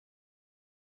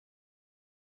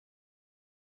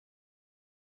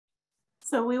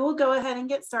So we will go ahead and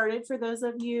get started. For those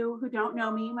of you who don't know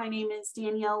me, my name is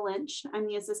Danielle Lynch. I'm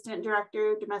the Assistant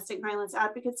Director of Domestic Violence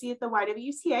Advocacy at the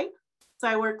YWCA. So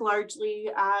I work largely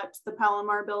at the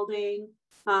Palomar building,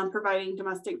 providing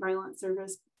domestic violence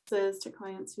services to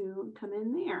clients who come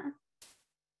in there.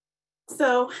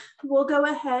 So we'll go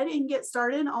ahead and get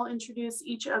started. I'll introduce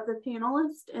each of the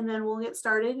panelists and then we'll get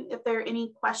started. If there are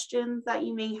any questions that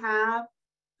you may have,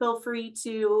 feel free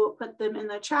to put them in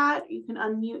the chat. You can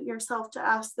unmute yourself to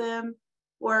ask them,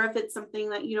 or if it's something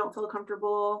that you don't feel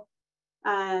comfortable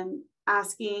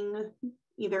asking,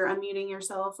 either unmuting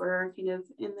yourself or kind of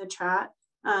in the chat,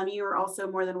 you are also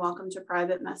more than welcome to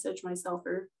private message myself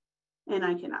and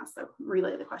I can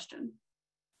relay the question.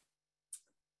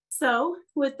 So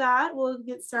with that, we'll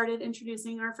get started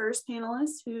introducing our first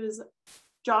panelist, who's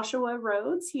Joshua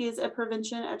Rhodes. He is a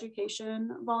prevention education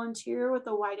volunteer with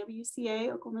the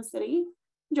YWCA Oklahoma City.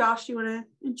 Josh, you want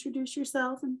to introduce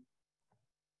yourself?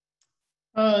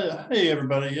 Hey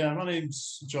everybody, yeah, my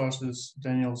name's Josh, as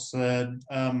Danielle said.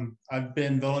 I've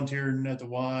been volunteering at the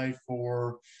Y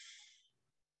for,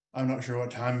 I'm not sure what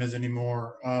time it is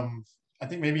anymore. I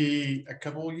think maybe a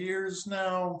couple of years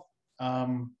now,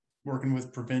 working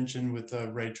with prevention with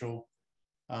Rachel.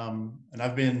 And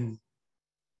I've been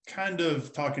kind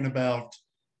of talking about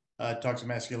toxic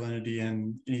masculinity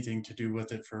and anything to do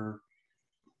with it for,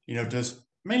 just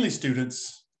mainly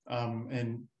students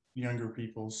and younger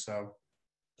people. So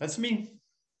that's me.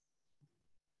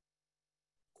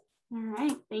 All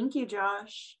right, thank you,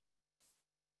 Josh.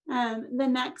 The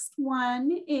next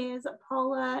one is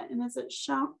Paula, and is it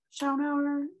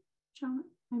Schaunauer?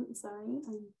 I'm sorry.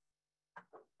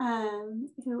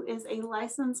 Who is a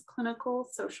licensed clinical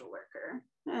social worker.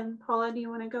 And Paula, do you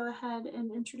want to go ahead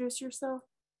and introduce yourself?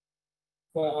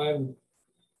 Well, I'm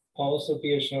Paula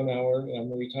Sophia Schaunauer.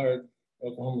 I'm a retired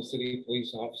Oklahoma City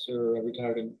police officer. I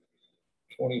retired in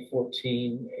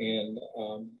 2014 and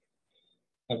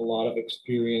have a lot of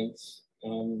experience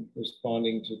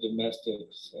responding to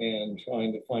domestics and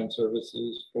trying to find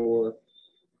services for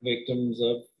victims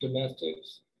of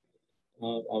domestics.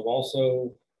 I've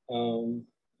also am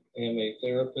a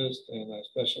therapist, and I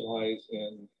specialize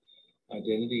in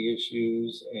identity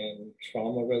issues and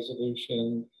trauma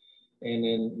resolution. And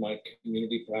in my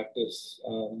community practice,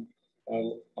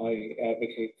 I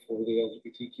advocate for the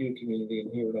LGBTQ community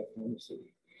here in Oklahoma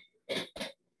City.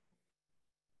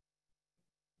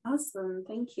 Awesome,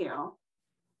 thank you.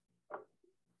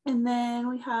 And then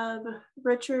we have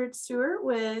Richard Sturt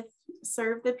with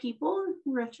Serve the People.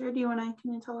 Richard, do you want to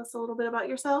kind of tell us a little bit about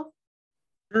yourself?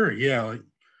 Sure, yeah. Like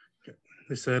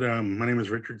I said, my name is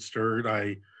Richard Sturt.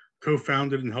 I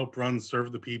co-founded and helped run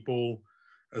Serve the People,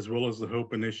 as well as the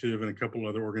Hope Initiative and a couple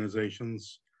other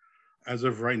organizations. As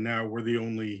of right now, we're the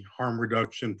only harm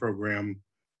reduction program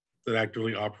that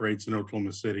actively operates in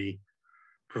Oklahoma City,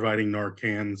 providing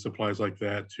Narcan, supplies like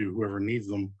that to whoever needs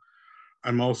them.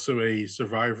 I'm also a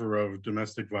survivor of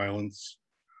domestic violence.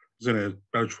 I was in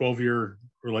about a 12-year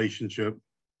relationship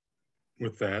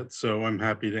with that, so I'm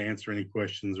happy to answer any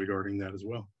questions regarding that as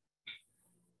well.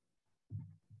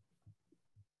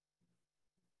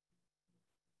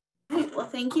 Well,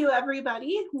 thank you,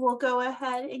 everybody. We'll go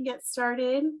ahead and get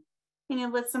started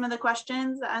with some of the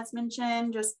questions. As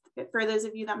mentioned, just for those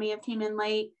of you that may have came in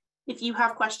late, if you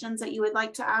have questions that you would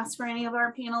like to ask for any of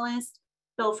our panelists,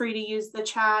 feel free to use the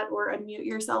chat or unmute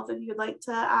yourself if you'd like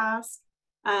to ask.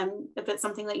 If it's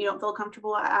something that you don't feel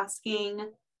comfortable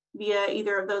asking via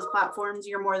either of those platforms,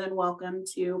 you're more than welcome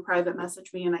to private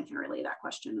message me and I can relay that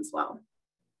question as well.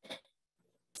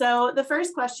 So the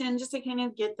first question, just to kind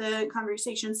of get the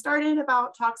conversation started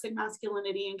about toxic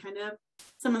masculinity and kind of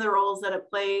some of the roles that it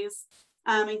plays.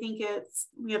 I think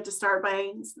we have to start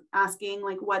by asking,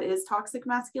 like, what is toxic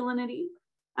masculinity?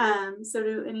 So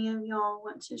do any of y'all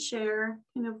want to share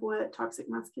kind of what toxic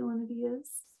masculinity is?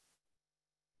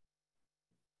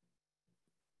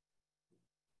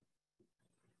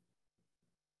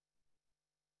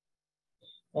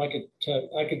 Well,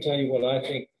 I could tell you what I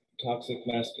think toxic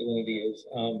masculinity is.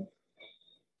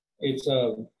 It's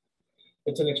an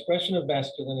expression of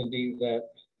masculinity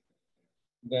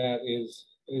that is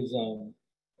if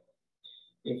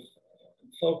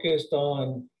focused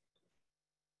on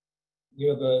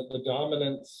the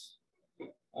dominance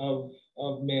of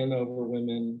men over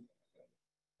women,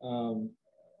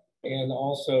 and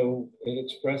also it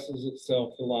expresses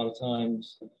itself a lot of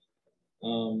times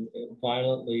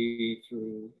violently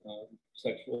through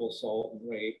sexual assault and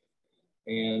rape,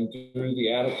 and through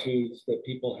the attitudes that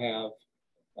people have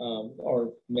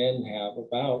or men have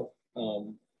about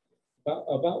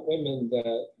women,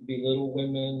 that belittle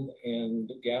women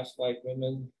and gaslight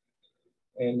women,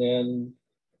 and then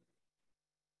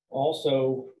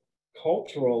also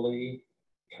culturally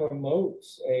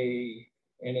promotes an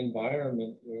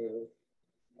environment where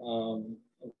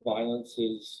violence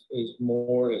is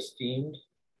more esteemed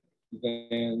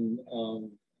than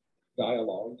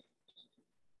dialogue.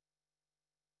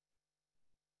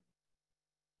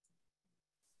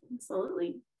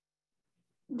 Absolutely.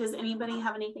 Does anybody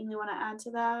have anything they want to add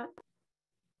to that?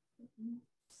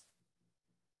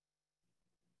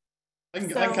 I can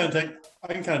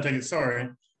kind of take it. Sorry,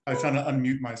 I was trying to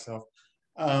unmute myself.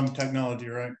 Technology,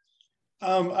 right?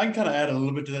 I can kind of add a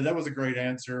little bit to that. That was a great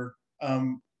answer.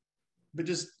 But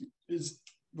just is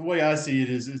the way I see it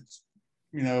is, it's,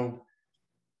 you know,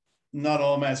 not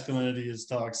all masculinity is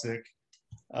toxic,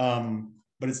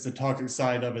 but it's the toxic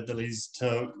side of it that leads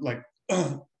to, like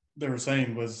they were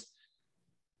saying, was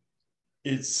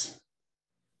it's,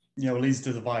 you know, leads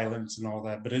to the violence and all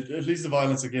that, but it leads to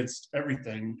violence against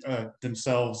everything,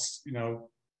 themselves,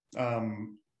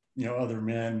 other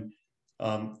men,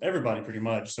 everybody pretty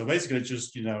much. So basically it's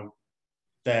just, you know,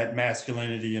 that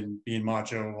masculinity and being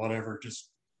macho or whatever, just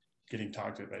getting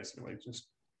toxic, basically. Just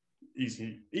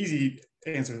easy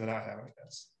answer that I have, I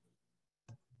guess.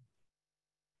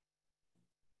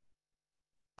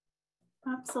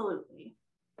 Absolutely.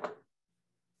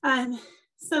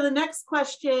 So the next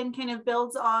question kind of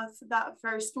builds off that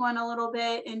first one a little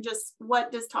bit, and just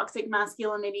what does toxic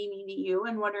masculinity mean to you,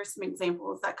 and what are some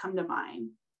examples that come to mind?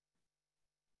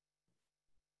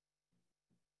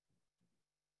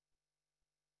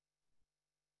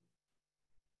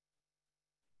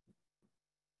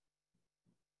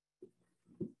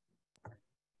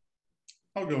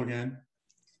 I'll go again.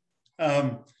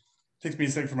 Takes me a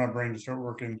second for my brain to start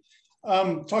working.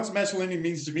 Toxic masculinity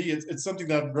means to me, it's something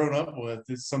that I've grown up with.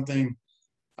 It's something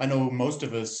I know most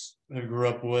of us have grew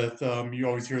up with. You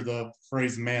always hear the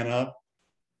phrase "man up"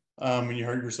 when you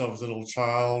hurt yourself as a little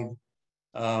child.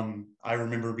 I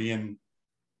remember being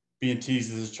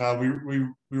teased as a child.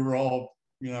 We were all,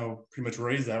 you know, pretty much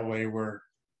raised that way, where,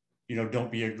 you know,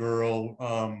 don't be a girl,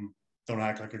 don't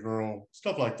act like a girl,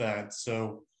 stuff like that.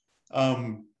 So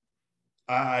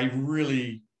I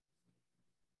really,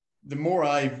 the more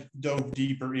I've dove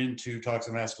deeper into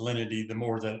toxic masculinity, the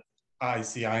more that I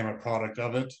see I am a product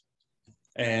of it.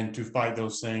 And to fight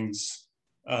those things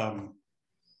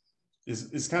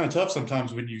is kind of tough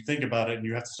sometimes when you think about it, and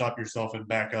you have to stop yourself and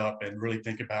back up and really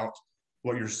think about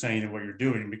what you're saying and what you're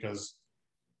doing, because,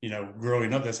 you know,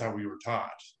 growing up, that's how we were taught.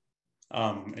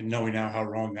 And knowing now how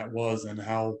wrong that was, and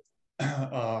how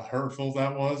hurtful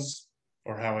that was,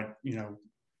 or how it, you know,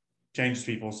 changed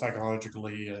people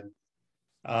psychologically. And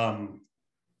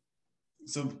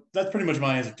so that's pretty much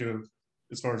my answer to it,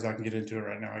 as far as I can get into it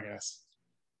right now, I guess.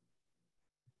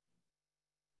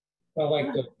 I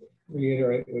like to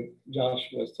reiterate what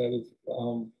Joshua said. Is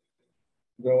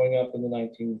growing up in the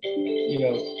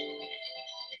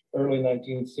early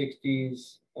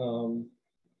 1960s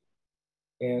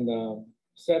and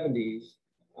 70s,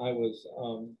 I was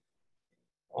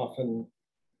often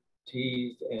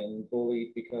teased and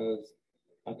bullied because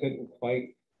I couldn't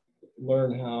quite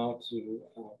learn how to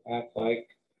act like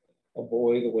a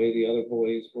boy the way the other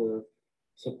boys were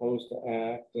supposed to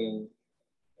act. And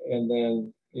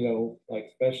then, you know, like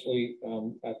especially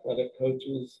athletic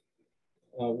coaches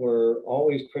were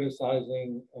always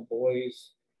criticizing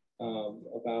boys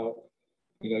about,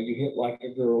 you know, you hit like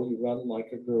a girl, you run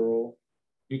like a girl,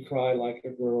 you cry like a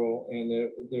girl. And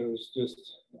there was just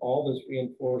all this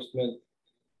reinforcement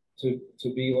to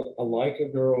be like a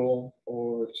girl,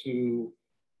 or to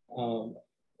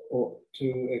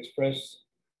express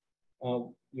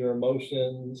your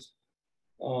emotions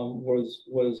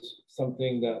was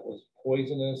something that was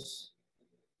poisonous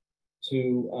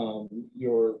to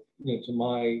to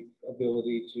my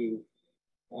ability to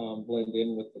blend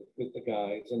in with the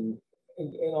guys. And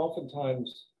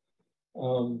oftentimes,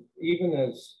 even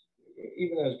as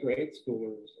grade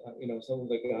schoolers, you know, some of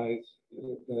the guys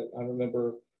that I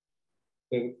remember,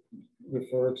 they would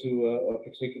refer to a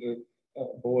particular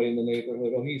boy in the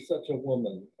neighborhood, oh, he's such a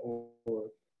woman, or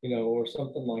you know, or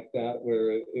something like that,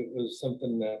 where it was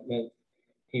something that meant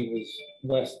he was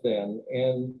less than.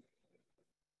 And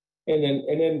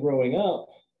then growing up,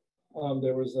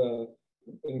 there was a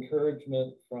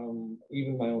encouragement from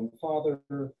even my own father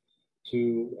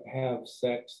to have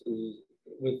sex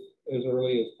as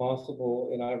early as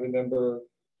possible. And I remember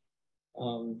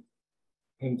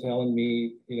him telling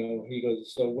me, you know, he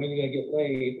goes, so when are you gonna get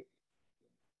laid?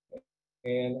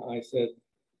 And I said,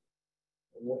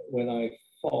 when I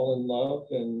fall in love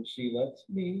and she lets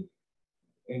me.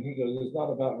 And he goes, it's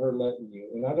not about her letting you.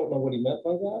 And I don't know what he meant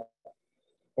by that,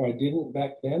 or I didn't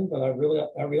back then, but I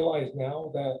realize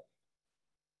now that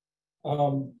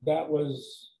that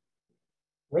was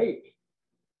rape.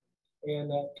 And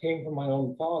that came from my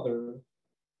own father.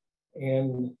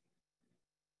 And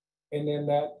then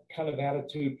that kind of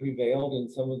attitude prevailed in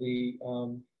some of the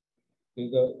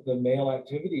male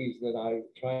activities that I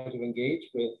tried to engage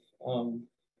with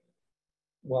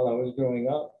while I was growing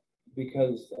up,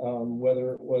 because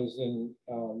whether it was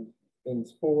in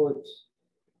sports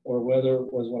or whether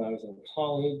it was when I was in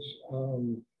college,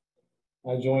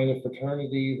 I joined a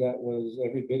fraternity that was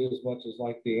every bit as much as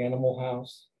like the Animal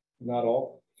House. Not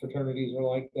all fraternities are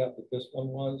like that, but this one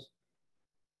was.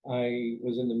 I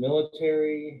was in the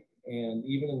military, and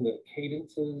even in the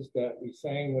cadences that we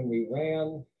sang when we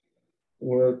ran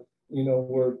were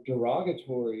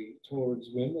derogatory towards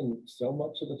women so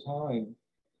much of the time.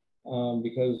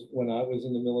 Because when I was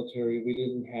in the military, we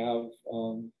didn't have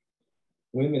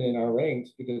women in our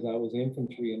ranks because I was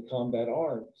infantry and combat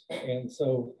arms. And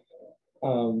so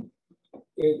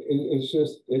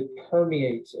it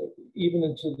permeates even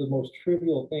into the most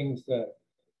trivial things that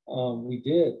we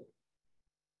did.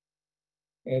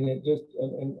 And it just,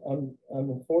 and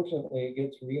unfortunately, it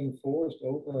gets reinforced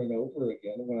over and over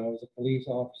again. When I was a police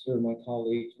officer, my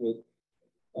colleagues would,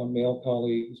 male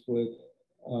colleagues would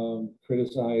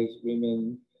criticize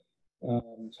women,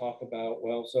 talk about,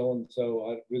 well,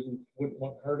 so-and-so, I wouldn't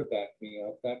want her to back me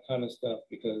up, that kind of stuff,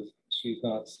 because she's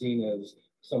not seen as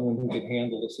someone who can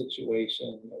handle the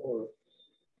situation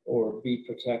or be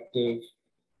protective.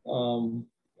 And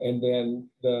then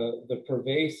the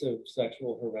pervasive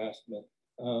sexual harassment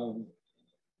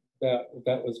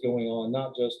that was going on,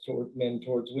 not just toward men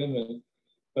towards women,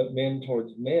 but men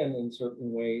towards men in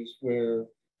certain ways, where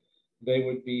they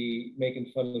would be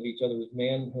making fun of each other's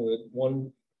manhood.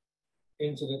 One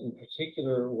incident in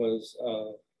particular was,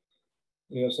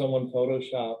 someone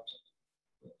photoshopped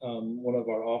one of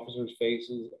our officers'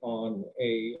 faces on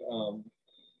a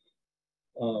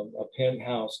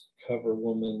penthouse cover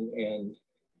woman,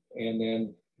 and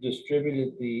then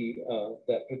distributed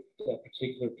that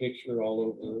particular picture all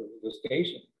over the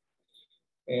station,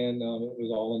 and it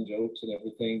was all in jokes and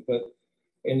everything.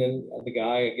 And then the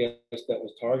guy, I guess, that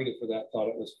was targeted for that thought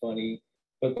it was funny,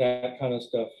 but that kind of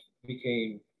stuff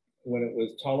became, when it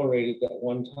was tolerated that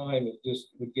one time, it just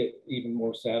would get even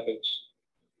more savage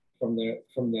from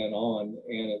then on.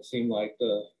 And it seemed like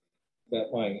that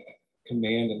my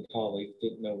command and colleagues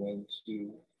didn't know when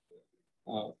to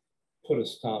put a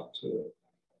stop to it.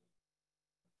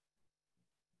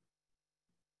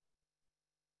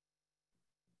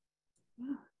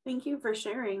 Yeah, thank you for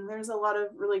sharing. There's a lot of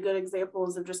really good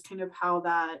examples of just kind of how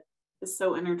that is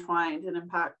so intertwined and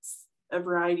impacts a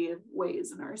variety of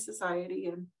ways in our society.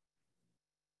 And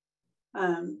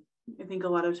I think a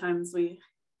lot of times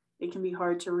it can be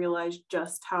hard to realize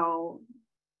just how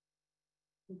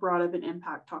broad of an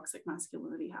impact toxic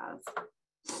masculinity has.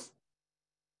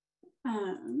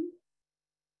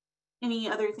 Any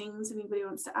other things anybody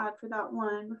wants to add for that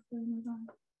one before we move on?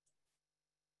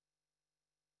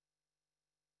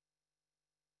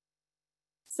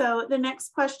 So the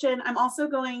next question, I'm also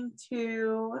going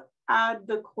to add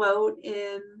the quote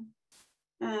in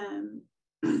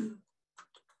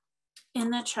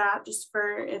the chat, just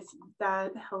for if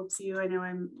that helps you. I know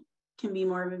I can be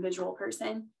more of a visual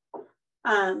person.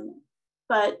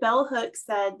 But Bell Hooks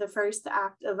said the first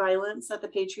act of violence that the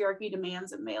patriarchy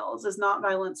demands of males is not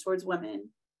violence towards women.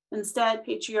 Instead,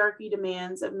 patriarchy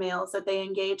demands of males that they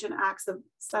engage in acts of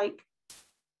psychic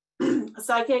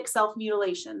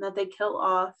self-mutilation, that they kill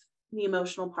off the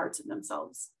emotional parts of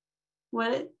themselves.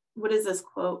 What does this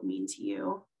quote mean to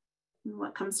you? And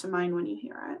what comes to mind when you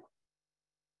hear it?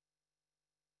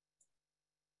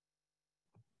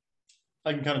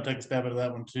 I can kind of take a stab at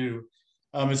that one too.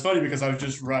 It's funny because I was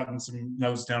just writing some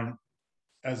notes down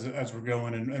as we're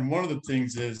going, and one of the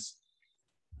things is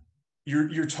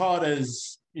you're taught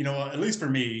as, at least for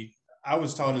me, I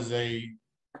was taught as a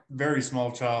very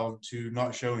small child to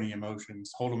not show any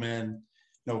emotions, hold them in,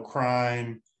 no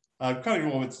crying. Kind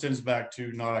of what stems back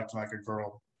to not acting like a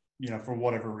girl, for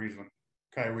whatever reason.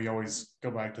 Okay, we always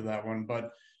go back to that one,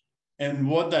 and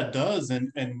what that does,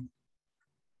 and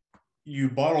you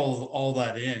bottle all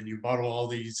that in. You bottle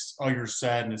all your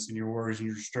sadness and your worries and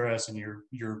your stress, and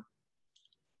you're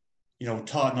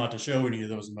taught not to show any of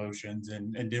those emotions.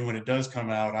 And then when it does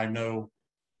come out, I know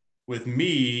with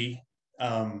me,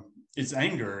 it's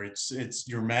anger. It's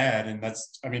you're mad,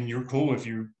 and you're cool if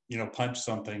you punch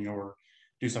something or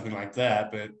do something like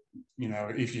that. But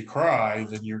if you cry,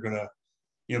 then you're gonna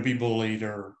be bullied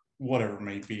or whatever it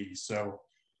may be. So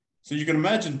you can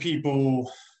imagine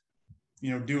people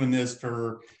doing this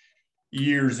for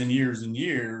years and years and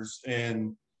years,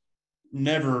 and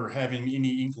never having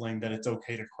any inkling that it's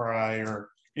okay to cry or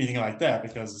anything like that,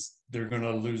 because they're going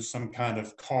to lose some kind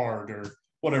of card or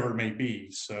whatever it may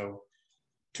be. So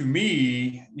to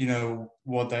me, you know,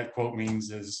 what that quote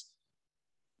means is,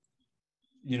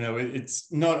 you know,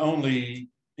 it's not only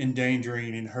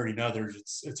endangering and hurting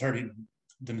others, it's hurting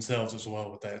themselves as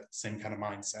well with that same kind of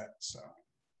mindset. So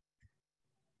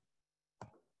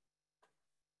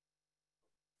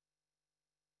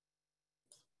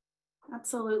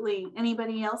absolutely.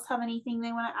 Anybody else have anything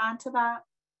they want to add to that?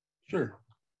 Sure.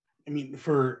 I mean,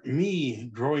 for me,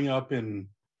 growing up in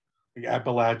like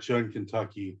Appalachia and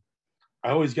Kentucky, I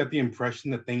always got the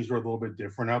impression that things were a little bit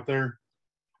different out there.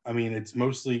 I mean, it's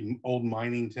mostly old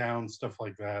mining towns, stuff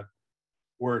like that,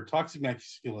 where toxic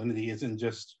masculinity isn't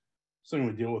just something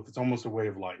we deal with, it's almost a way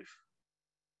of life.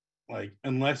 Like,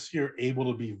 unless you're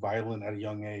able to be violent at a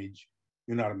young age,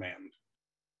 you're not a man,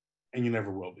 and you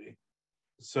never will be.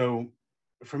 So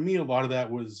for me, a lot of that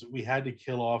was we had to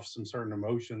kill off some certain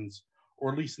emotions,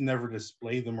 or at least never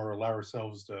display them or allow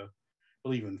ourselves to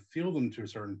really even feel them to a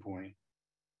certain point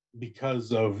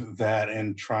because of that,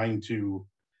 and trying to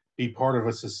be part of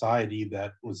a society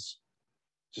that was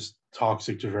just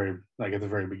toxic to very, like at the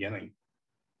very beginning.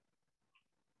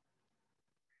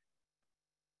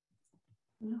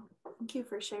 No, thank you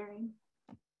for sharing.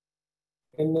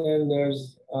 And then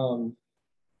there's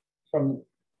from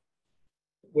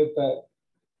with that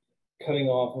cutting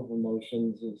off of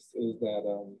emotions is that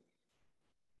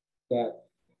that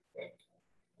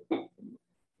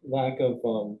lack of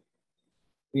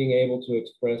being able to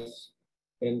express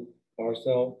in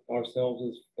ourselves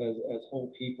as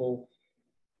whole people,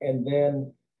 and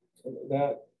then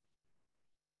that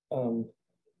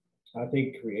I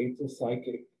think creates a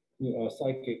psychic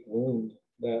wound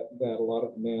that a lot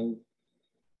of men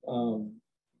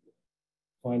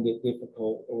find it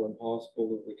difficult or impossible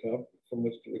to recover, from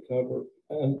which to recover.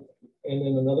 And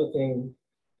then another thing,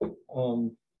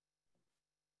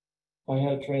 I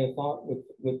had a train of thought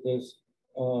with this,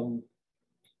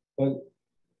 but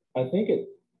I think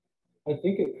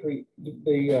it creates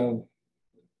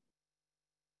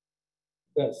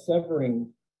that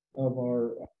severing of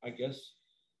our, I guess,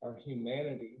 our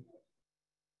humanity,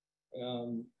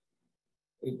 in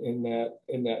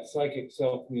that psychic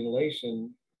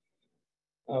self-mutilation,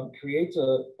 creates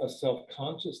a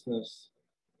self-consciousness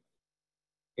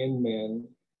in men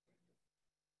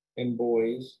and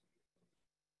boys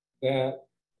that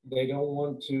they don't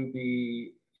want to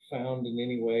be found in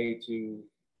any way to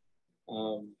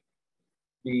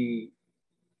be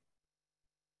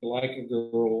like a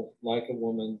girl, like a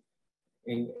woman,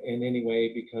 in any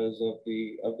way, because of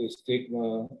the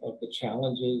stigma of the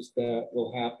challenges that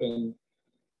will happen.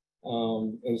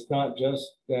 It's not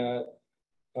just that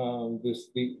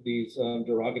these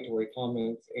derogatory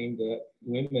comments aimed at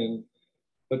women,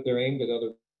 but they're aimed at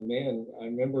other men. I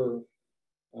remember,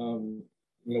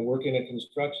 working at a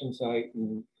construction site,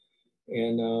 and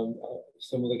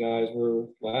some of the guys were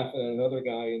laughing at another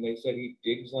guy, and they said he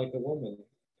digs like a woman.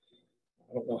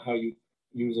 I don't know how you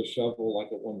use a shovel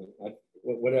like a woman,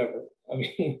 whatever. I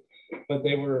mean, but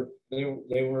they were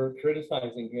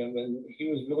criticizing him, and he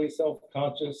was really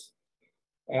self-conscious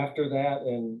after that.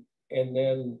 And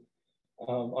then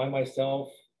I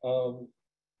myself,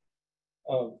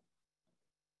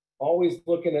 always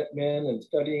looking at men and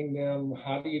studying them.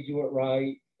 How do you do it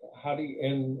right? How do you,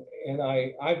 and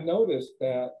I've noticed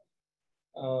that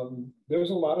there's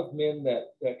a lot of men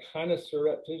that kind of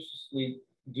surreptitiously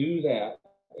do that.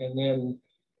 And then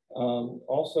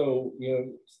also,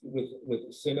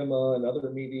 with cinema and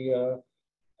other media,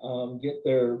 get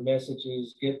their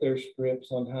messages, get their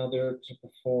scripts on how they're to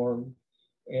perform.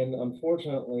 And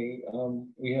unfortunately,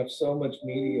 we have so much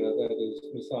media that is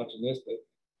misogynistic,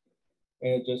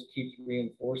 and it just keeps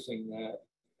reinforcing that.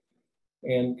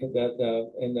 And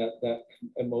that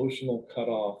emotional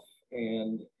cutoff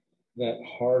and that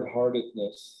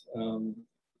hard-heartedness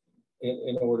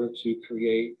in order to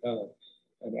create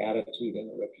an attitude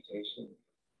and a reputation.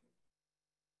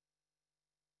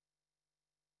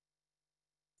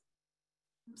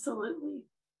 Absolutely.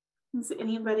 Does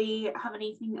anybody have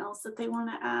anything else that they want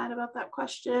to add about that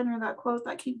question or that quote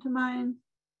that came to mind?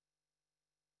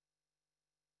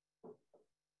 Okay.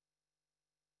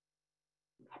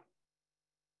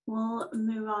 We'll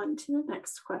move on to the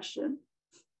next question.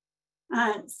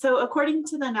 So according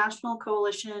to the National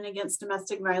Coalition Against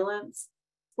Domestic Violence,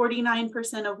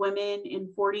 49% of women and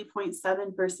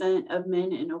 40.7% of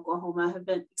men in Oklahoma have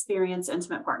experienced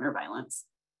intimate partner violence.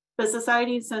 But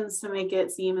society tends to make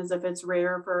it seem as if it's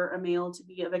rare for a male to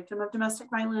be a victim of domestic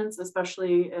violence,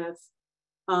 especially if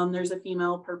there's a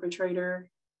female perpetrator.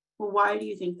 Well, why do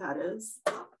you think that is?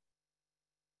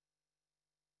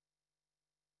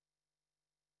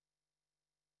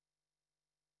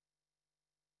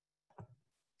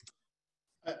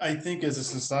 I think as a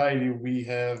society, we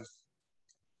have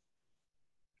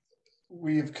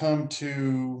come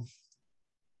to,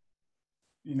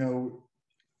 you know,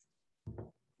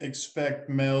 expect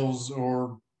males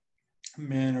or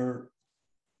men or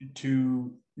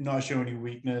to not show any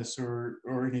weakness or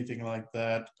anything like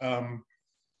that.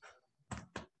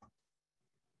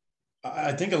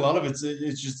 I think a lot of it's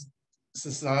just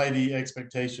society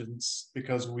expectations,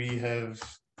 because we have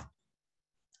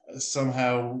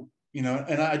somehow, you know,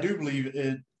 and I do believe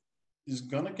it is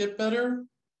going to get better,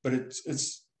 but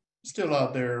it's still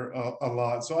out there a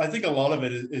lot. So I think a lot of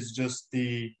it is just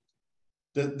the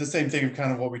same thing of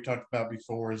kind of what we talked about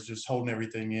before, is just holding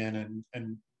everything in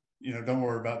and you know, don't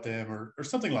worry about them or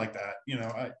something like that. You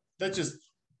know, that's just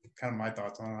kind of my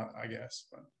thoughts on it, I guess,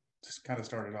 but just kind of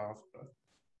started off. But.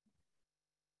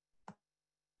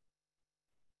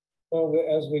 Well,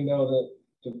 as we know, that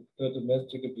the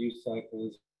domestic abuse cycle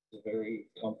is very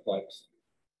complex,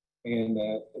 and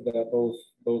that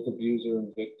both abuser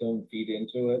and victim feed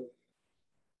into it,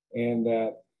 and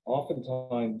that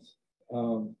oftentimes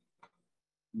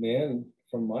men,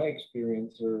 from my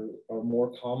experience, are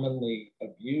more commonly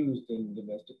abused in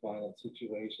domestic violence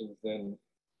situations than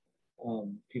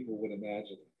people would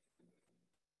imagine.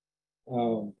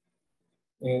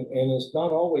 And it's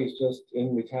not always just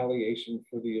in retaliation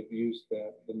for the abuse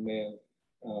that the man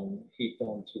heaped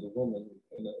onto the woman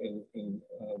in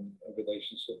a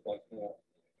relationship like that.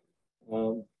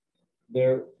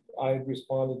 I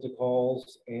responded to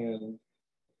calls and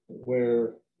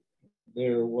where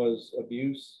there was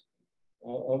abuse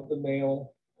of the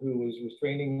male who was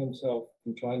restraining himself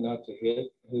from trying not to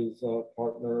hit his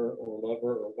partner or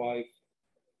lover or wife.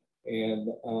 And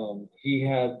he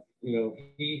had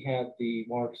the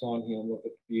marks on him of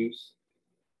abuse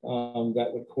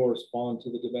that would correspond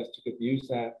to the Domestic Abuse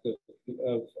Act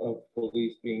of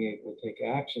police being able to take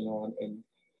action on.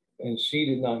 And she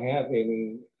did not have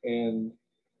any. And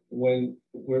when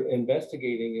we're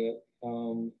investigating it,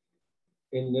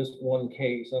 in this one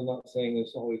case, I'm not saying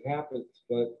this always happens,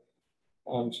 but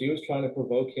she was trying to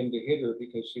provoke him to hit her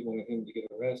because she wanted him to get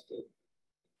arrested.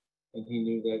 And he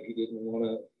knew that he didn't want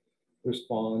to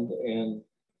respond, and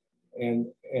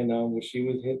she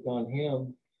was hitting on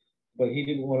him, but he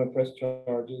didn't want to press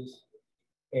charges,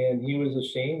 and he was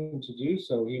ashamed to do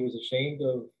so. He was ashamed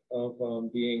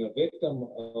of being a victim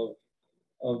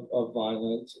of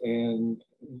violence, and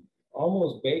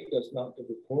almost begged us not to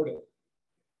report it.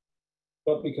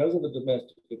 But because of the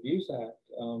Domestic Abuse Act,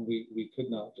 we could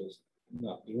not just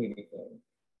not do anything.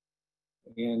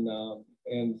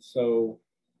 And so,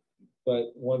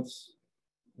 but once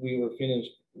we were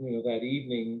finished, that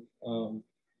evening,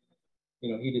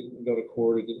 he didn't go to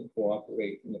court. He didn't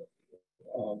cooperate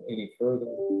any further.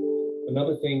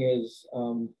 Another thing is,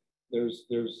 there's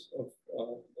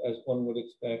as one would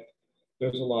expect,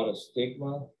 there's a lot of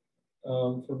stigma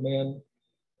for men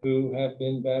who have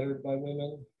been battered by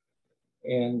women.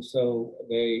 And so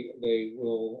they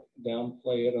will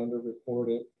downplay it, underreport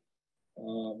it,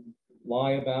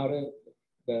 lie about it,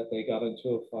 that they got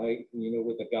into a fight,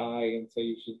 with a guy, and say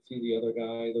you should see the other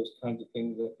guy, those kinds of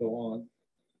things that go on.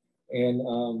 And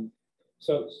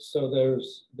so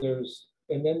there's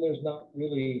and then there's not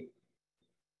really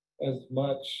as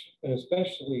much, and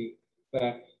especially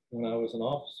back when I was an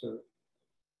officer,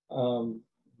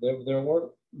 there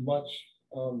weren't much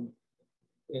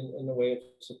in the way of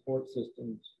support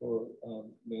systems for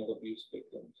male abuse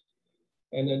victims.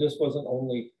 And then this wasn't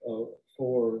only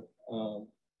for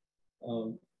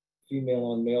female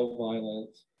on male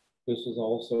violence. This was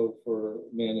also for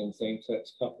men in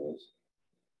same-sex couples,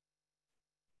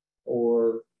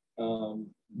 or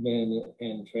men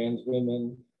and trans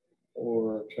women,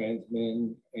 or trans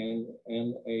men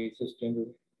and a cisgender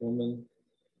woman.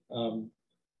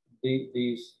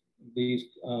 These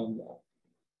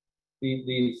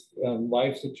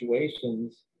life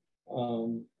situations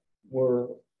were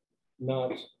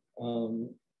not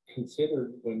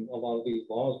considered when a lot of these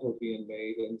laws were being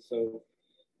made, and so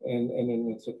and then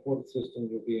when support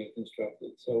systems were being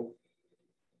constructed. So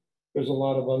there's a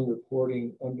lot of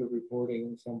underreporting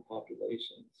in some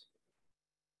populations.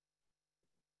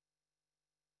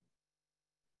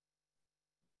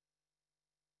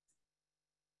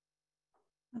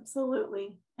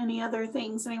 Absolutely. Any other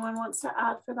things anyone wants to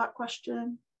add for that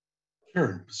question?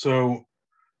 Sure. So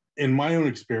in my own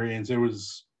experience, it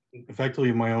was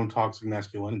effectively my own toxic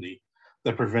masculinity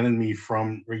that prevented me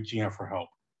from reaching out for help.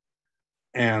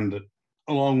 And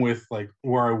along with like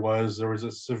where I was, there was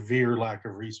a severe lack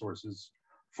of resources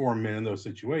for men in those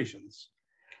situations.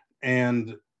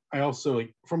 And I also,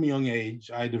 like, from a young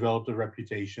age, I developed a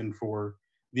reputation for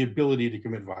the ability to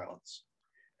commit violence.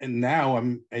 And now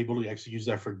I'm able to actually use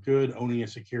that for good, owning a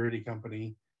security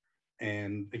company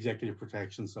and executive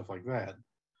protection, stuff like that.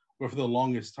 But for the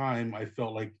longest time, I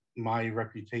felt like my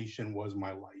reputation was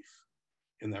my life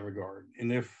in that regard.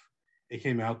 And if it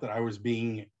came out that I was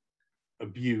being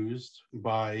abused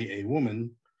by a woman,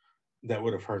 that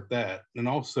would have hurt that. And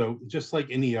also, just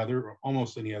like any other,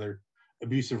 almost any other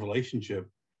abusive relationship,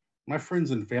 my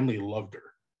friends and family loved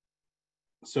her.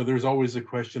 So there's always a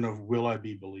question of, will I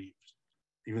be believed,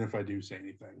 even if I do say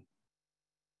anything?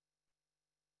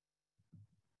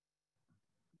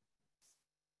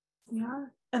 Yeah,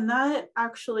 and that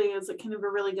actually is a kind of a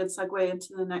really good segue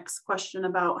into the next question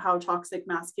about how toxic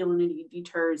masculinity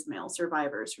deters male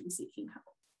survivors from seeking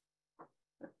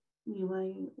help.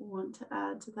 Anyone want to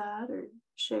add to that or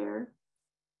share?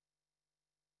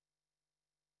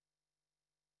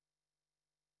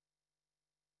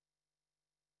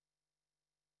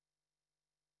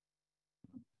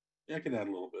 Yeah, I can add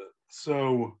a little bit.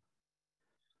 So,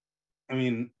 I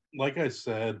mean, like I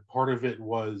said, part of it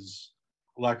was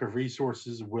lack of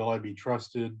resources. Will I be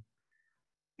trusted?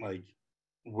 Like,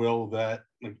 will that,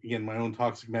 like, again, my own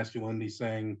toxic masculinity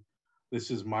saying,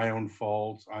 this is my own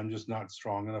fault. I'm just not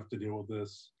strong enough to deal with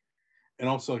this. And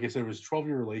also, like I said, it was a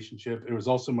 12-year relationship. It was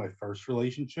also my first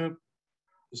relationship.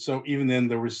 So even then,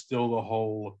 there was still the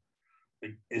whole,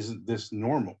 like, isn't this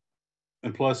normal?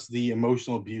 And plus the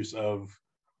emotional abuse of,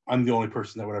 I'm the only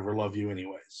person that would ever love you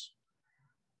anyways.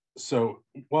 So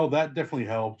while that definitely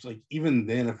helps, like even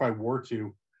then, if I were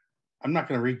to, I'm not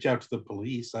going to reach out to the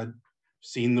police. I'd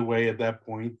seen the way at that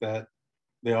point that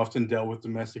they often dealt with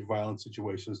domestic violence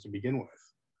situations to begin with.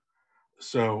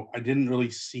 So I didn't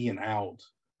really see an out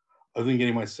other than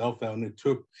getting myself out. And it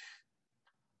took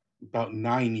about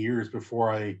 9 years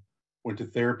before I went to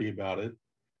therapy about it.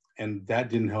 And that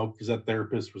didn't help because that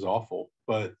therapist was awful.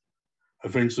 But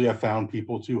eventually I found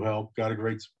people to help, got a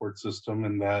great support system,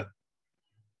 and that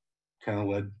kind of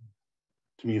led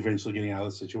to me eventually getting out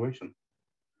of the situation.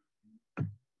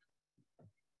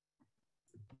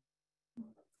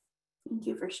 Thank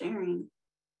you for sharing.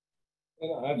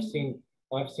 And I've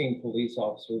seen police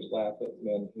officers laugh at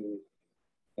men who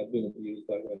have been abused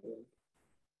by women,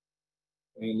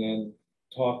 and then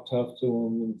talk tough to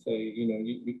them and say, you know,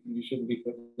 you shouldn't be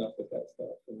putting up with that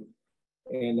stuff,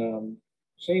 and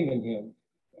shaming him,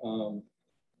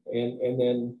 and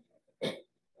then,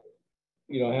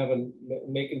 you know,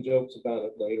 making jokes about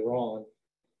it later on,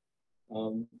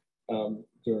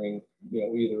 during, you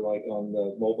know, either like on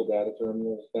the mobile data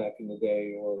terminals back in the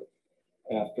day, or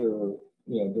after,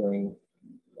 you know, during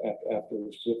after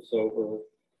the shift's over,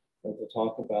 and to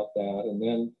talk about that. And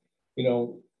then, you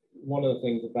know, one of the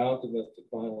things about domestic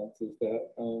violence is that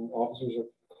officers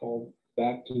are called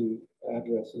back to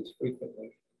addresses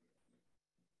frequently,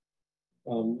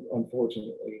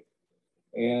 unfortunately.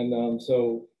 And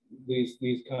so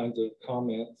these kinds of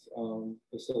comments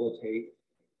facilitate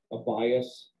a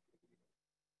bias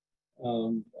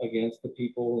against the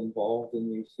people involved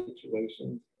in these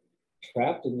situations,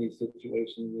 trapped in these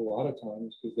situations a lot of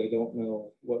times because they don't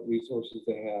know what resources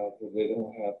they have, or they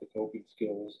don't have the coping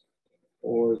skills,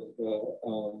 or the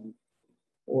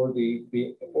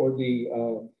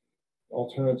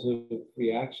alternative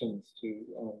reactions to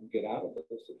get out of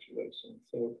the situation.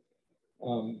 So,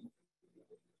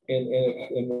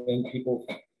 and people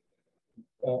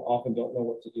often don't know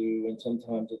what to do, and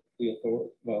sometimes the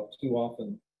authority, well, too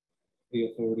often the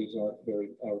authorities are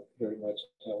very much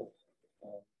helped.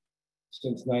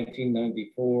 Since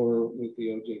 1994, with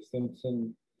the O.J.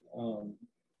 Simpson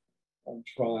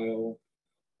trial,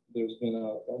 there's been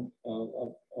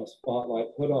a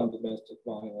spotlight put on domestic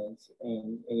violence,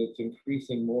 and it's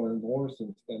increasing more and more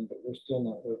since then, but we're still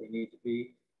not where we need to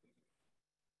be.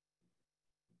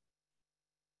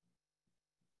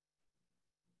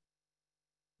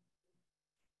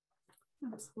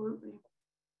 Absolutely.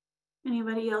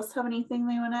 Anybody else have anything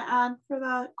they want to add for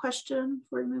that question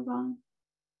before we move on?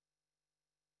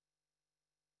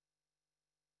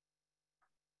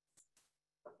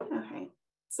 Okay,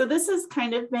 so this has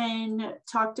kind of been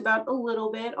talked about a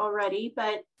little bit already,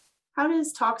 but how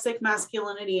does toxic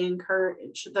masculinity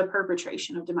encourage the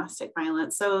perpetration of domestic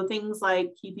violence? So things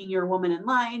like keeping your woman in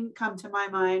line come to my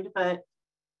mind, but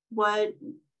what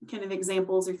kind of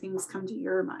examples or things come to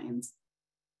your minds?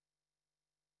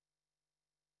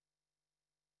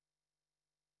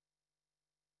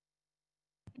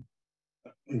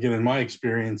 Again, in my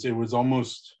experience, it was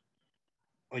almost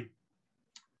like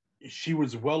she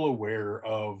was well aware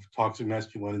of toxic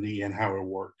masculinity and how it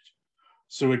worked.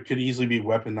 So it could easily be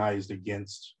weaponized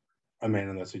against a man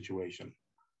in that situation.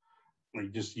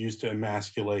 Like, just used to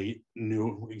emasculate,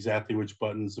 knew exactly which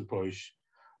buttons to push.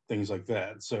 things like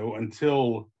that. So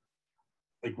until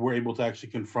like we're able to actually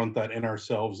confront that in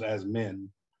ourselves as men,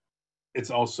 it's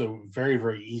also very,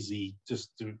 very easy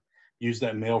just to use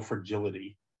that male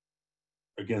fragility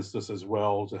against us as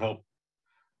well to help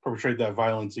perpetrate that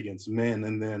violence against men.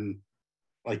 And then,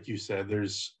 like you said,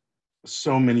 there's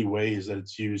so many ways that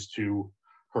it's used to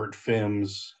hurt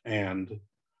femmes and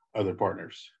other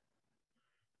partners.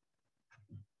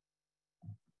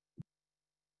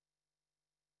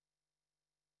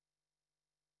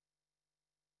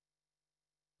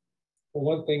 Well,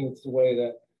 one thing is the way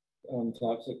that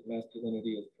toxic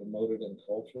masculinity is promoted in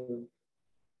culture.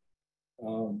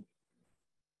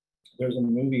 There's a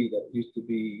movie that used to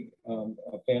be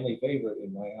a family favorite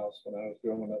in my house when I was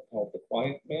growing up called The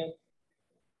Quiet Man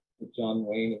with John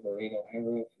Wayne and Maureen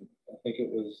O'Hara. I think it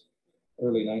was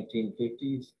early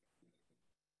 1950s.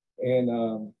 And,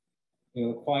 you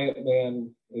know, The Quiet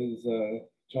Man is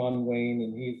John Wayne,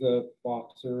 and he's a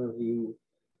boxer who,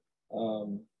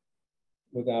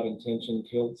 without intention,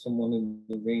 killed someone in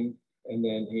the ring. And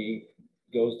then he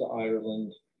goes to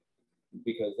Ireland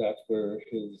because that's where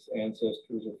his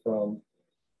ancestors are from,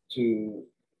 to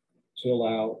chill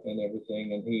out and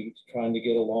everything. And he's trying to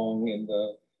get along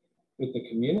with the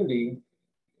community.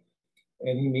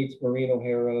 And he meets Maureen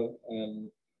O'Hara and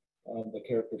the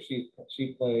character she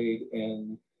played.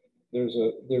 And there's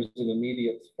an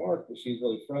immediate spark, but she's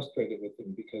really frustrated with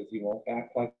him because he won't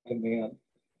act like a man.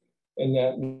 And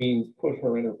that means put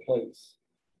her in her place.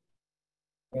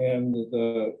 And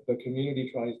the community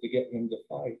tries to get him to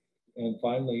fight. And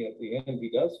finally, at the end, he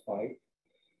does fight.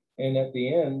 And at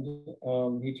the end,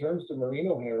 he turns to Maureen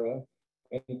O'Hara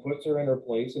and puts her in her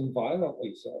place, and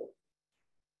violently so,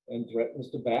 and threatens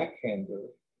to backhand her.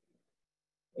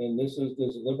 And this is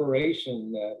this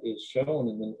liberation that is shown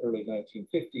in the early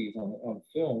 1950s on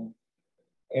film.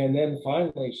 And then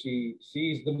finally, she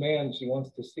sees the man she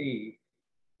wants to see,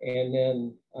 and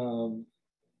then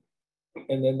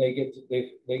they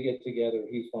get together.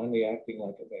 He's finally acting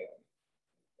like a man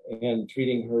and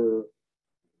treating her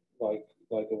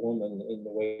like a woman in the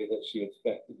way that she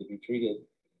expected to be treated,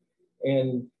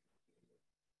 and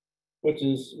which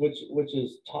is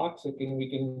toxic. And we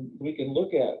can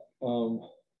look at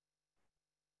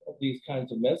these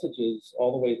kinds of messages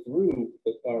all the way through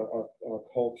our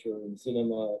culture and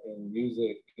cinema and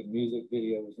music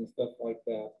videos and stuff like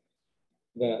that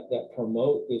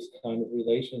promote this kind of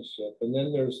relationship. And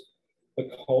then there's the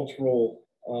cultural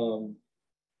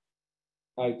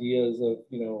ideas of,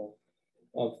 you know,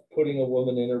 of putting a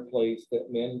woman in her place,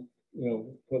 that men, you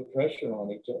know, put pressure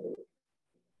on each other.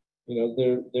 You know,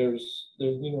 there's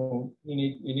you know, you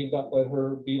need not let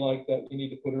her be like that. You need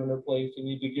to put her in her place. You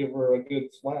need to give her a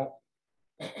good slap.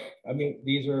 I mean,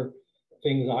 these are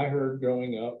things I heard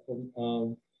growing up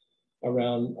from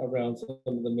around some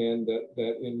of the men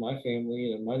that in my family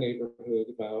and in my neighborhood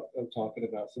about talking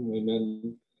about some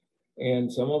women.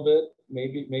 And some of it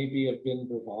maybe have been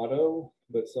bravado,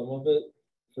 but some of it,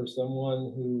 for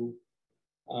someone who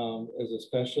is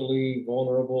especially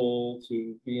vulnerable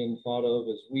to being thought of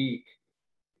as weak,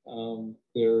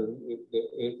 there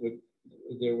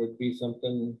would be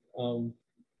something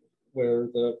where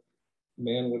the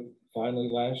man would finally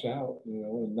lash out, you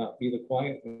know, and not be the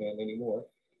quiet man anymore.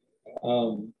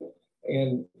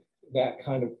 And that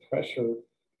kind of pressure,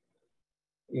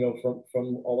 you know,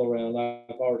 from all around,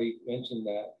 I've already mentioned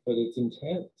that, but it's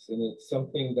intense, and it's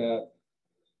something that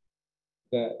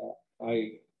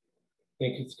I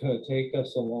think it's going to take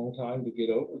us a long time to get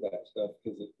over that stuff,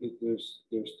 because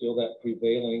there's still that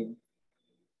prevailing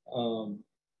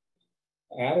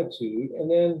attitude. And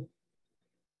then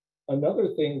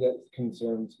another thing that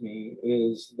concerns me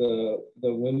is the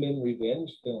women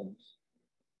revenge films.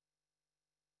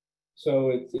 So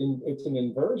it's an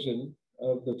inversion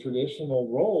of the traditional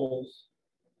roles,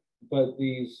 but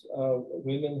these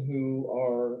women who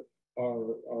are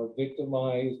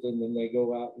victimized, and then they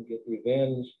go out and get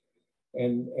revenge,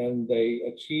 and they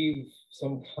achieve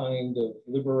some kind of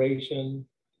liberation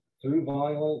through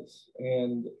violence,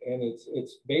 and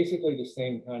it's basically the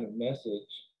same kind of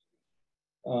message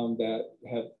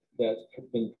that's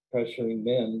been pressuring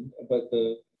men, but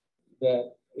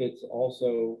that it's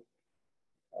also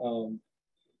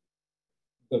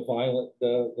the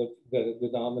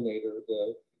denominator,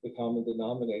 the common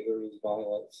denominator is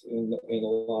violence in a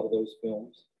lot of those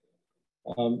films.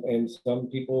 And some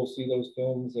people see those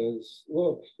films as,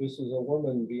 look, this is a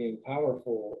woman being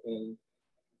powerful. And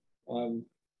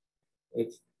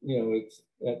it's, you know, it's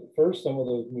at first some of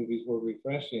those movies were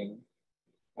refreshing,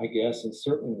 I guess, in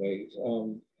certain ways.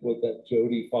 With that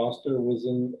Jodie Foster was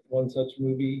in one such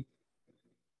movie.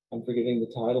 I'm forgetting the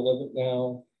title of it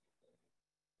now.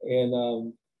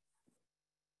 And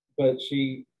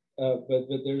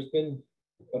but there's been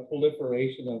a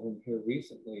proliferation of them here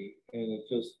recently, and it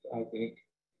just, I think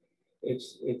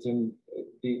it's in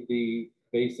the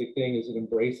basic thing is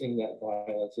embracing that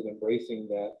violence and embracing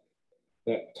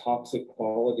that toxic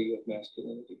quality of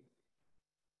masculinity.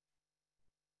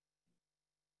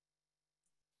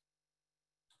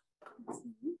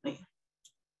 Absolutely.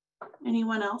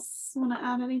 Anyone else want to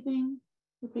add anything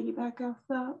to piggyback off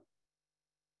that?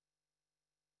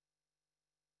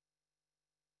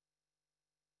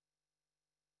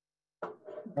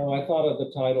 Oh, I thought of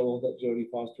the title of that Jodie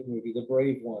Foster movie, The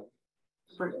Brave One.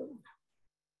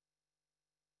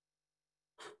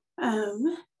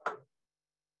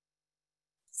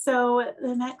 So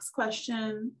the next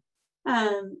question,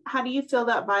 how do you feel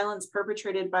that violence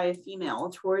perpetrated by a female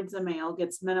towards a male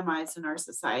gets minimized in our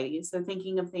society? So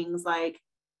thinking of things like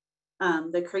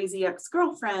the crazy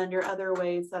ex-girlfriend or other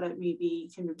ways that it may be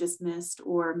kind of dismissed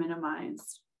or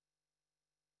minimized.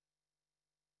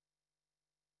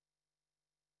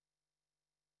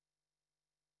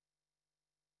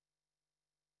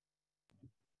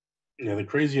 Yeah, the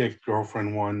crazy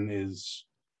ex-girlfriend one is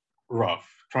rough.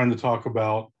 Trying to talk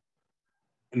about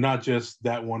not just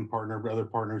that one partner, but other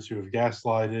partners who have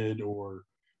gaslighted or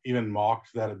even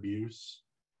mocked that abuse,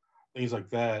 things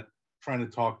like that. Trying to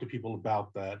talk to people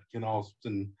about that can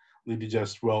often lead to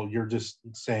just, well, you're just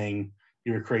saying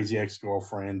you're a crazy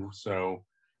ex-girlfriend, so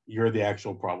you're the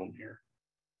actual problem here.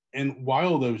 And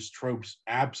while those tropes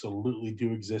absolutely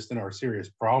do exist and are a serious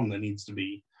problem that needs to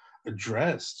be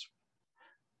addressed,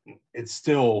 it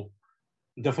still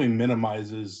definitely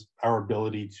minimizes our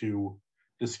ability to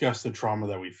discuss the trauma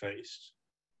that we faced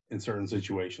in certain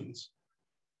situations.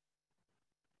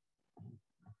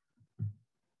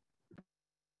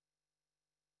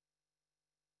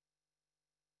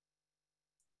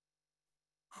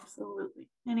 Absolutely.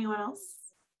 Anyone else?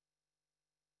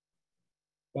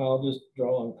 I'll just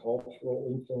draw on cultural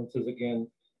influences again.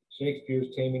 Shakespeare's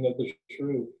Taming of the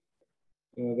Shrew.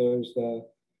 You know, there's the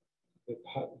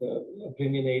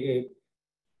opinionated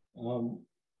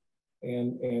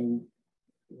and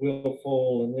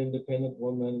willful and independent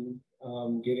woman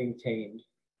getting tamed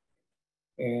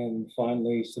and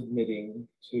finally submitting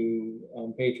to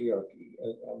patriarchy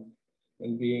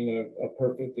and being a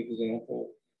perfect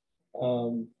example.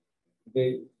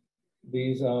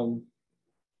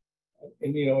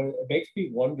 And, you know, it makes me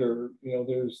wonder, you know,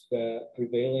 there's that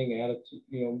prevailing attitude,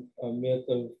 you know, a myth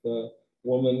of the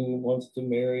woman wants to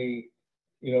marry,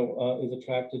 you know, is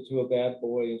attracted to a bad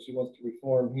boy and she wants to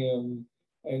reform him.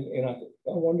 And I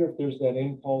wonder if there's that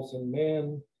impulse in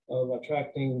men of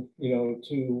attracting, you know,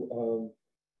 to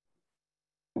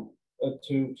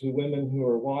women who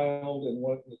are wild and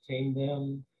wanting to tame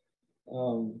them,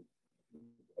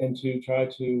 and to try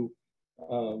to,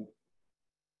 you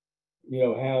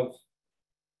know, have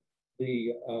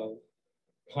the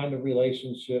kind of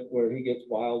relationship where he gets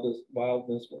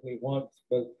wildness when he wants,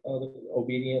 but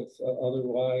obedience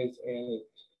otherwise,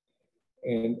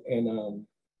 and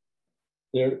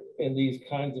there in these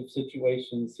kinds of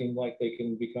situations seem like they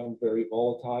can become very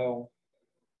volatile,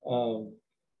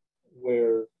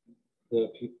 where the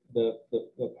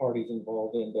parties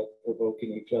involved end up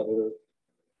provoking each other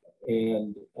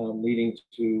and leading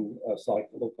to a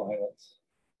cycle of violence.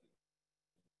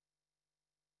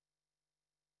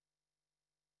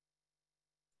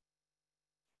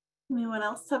 Anyone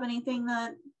else have anything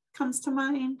that comes to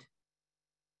mind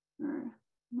or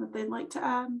what they'd like to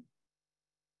add?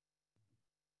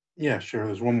 Yeah, sure.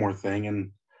 There's one more thing,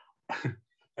 and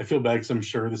I feel bad because I'm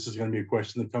sure this is going to be a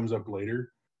question that comes up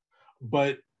later.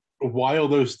 But while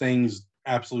those things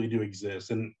absolutely do exist,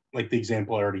 and like the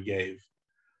example I already gave,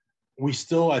 we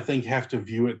still, I think, have to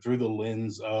view it through the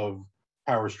lens of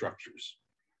power structures.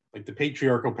 Like the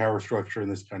patriarchal power structure in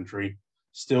this country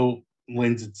still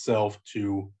lends itself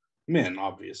to men,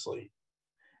 obviously.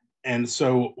 And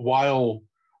so while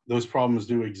those problems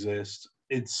do exist,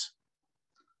 it's,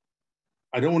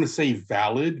 I don't want to say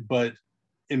valid, but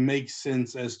it makes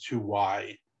sense as to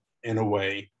why, in a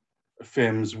way,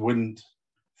 femmes wouldn't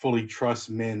fully trust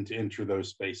men to enter those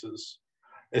spaces,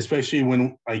 especially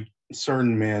when like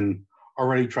certain men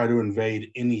already try to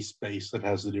invade any space that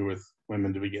has to do with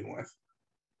women to begin with.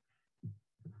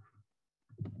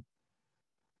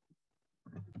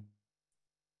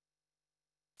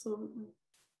 Absolutely.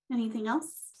 Anything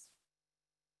else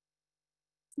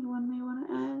anyone may want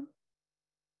to add?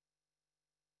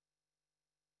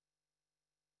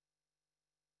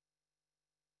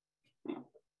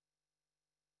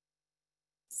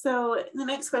 So the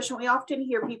next question, we often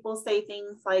hear people say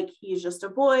things like, he's just a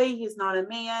boy, he's not a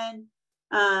man,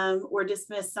 or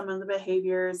dismiss some of the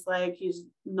behaviors like he's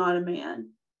not a man.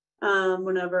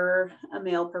 whenever a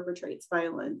male perpetrates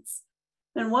violence.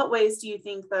 In what ways do you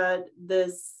think that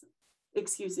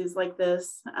excuses like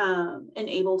this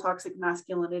enable toxic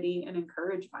masculinity and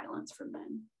encourage violence from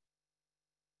men,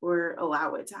 or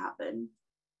allow it to happen?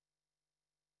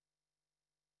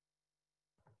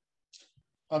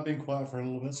 I've been quiet for a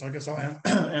little bit, so I guess I'll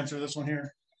answer this one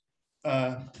here,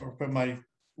 or put my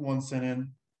 1 cent in.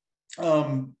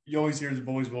 You always hear the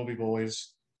boys will be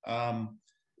boys. And,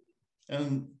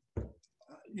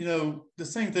 you know, the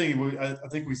same thing, I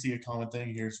think we see a common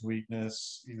thing here is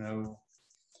weakness, you know.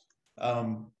 But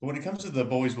when it comes to the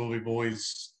boys will be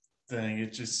boys thing,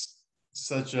 it's just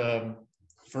such a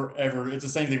forever, it's the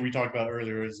same thing we talked about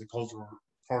earlier as the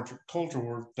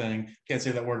cultural thing. Can't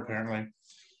say that word apparently.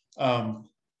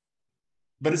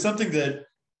 But it's something that,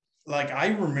 like, I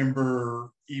remember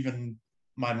even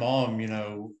my mom, you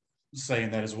know,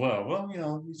 saying that as well. Well, you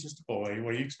know, he's just a boy.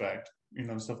 What do you expect? You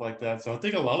know, stuff like that. So I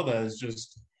think a lot of that is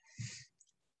just,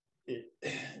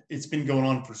 it's been going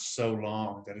on for so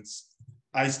long that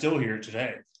I still hear it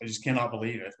today. I just cannot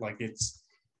believe it. Like, it's,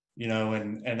 you know,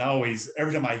 and I always,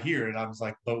 every time I hear it, I was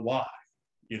like, but why?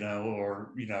 You know,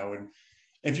 or, you know, and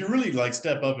if you really like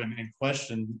step up and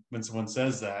question when someone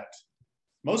says that,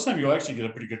 most of the time you'll actually get a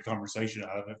pretty good conversation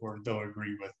out of it where they'll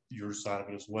agree with your side of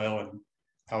it as well and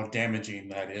how damaging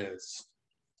that is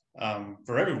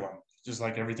for everyone. Just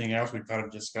like everything else we've kind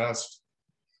of discussed,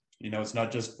 you know, it's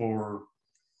not just for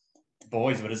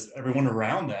boys, but it's everyone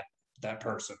around that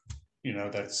person. You know,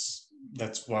 that's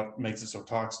what makes it so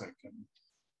toxic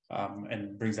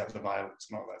and brings out the violence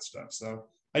and all that stuff. So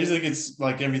I just think it's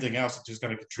like everything else, it just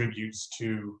kind of contributes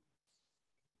to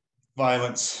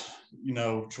violence, you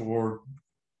know, toward,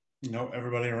 you know,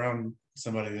 everybody around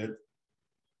somebody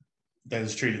that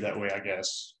is treated that way, I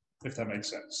guess, if that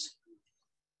makes sense.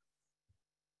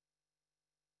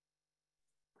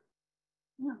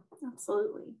 Yeah,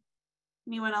 absolutely.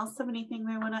 Anyone else have anything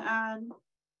they want to add?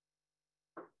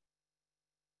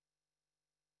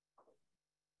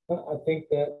 I think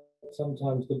that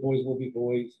sometimes the boys will be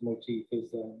boys motif is,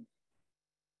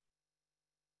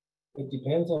 it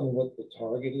depends on what the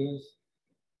target is.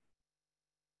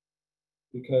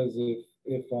 Because if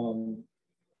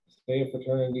say a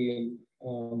fraternity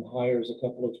hires a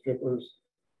couple of strippers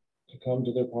to come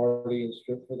to their party and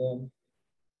strip for them,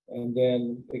 and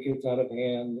then it gets out of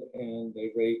hand and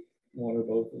they rape one or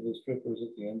both of the strippers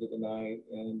at the end of the night,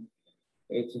 and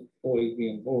it's boys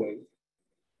being boys.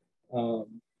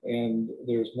 And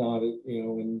there's not, you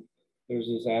know, and there's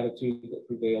this attitude that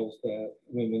prevails that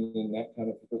women in that kind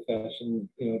of profession,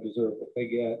 you know, deserve what they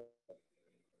get.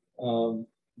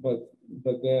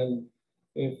 But then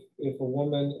if a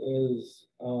woman is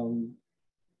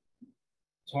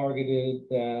targeted,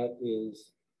 that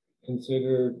is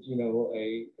considered, you know,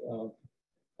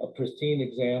 a pristine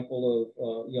example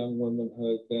of young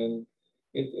womanhood, then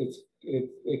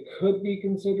it could be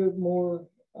considered more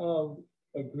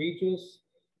egregious,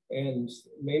 and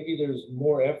maybe there's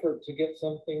more effort to get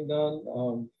something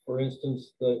done. For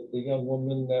instance, the young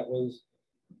woman that was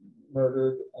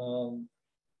murdered,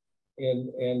 and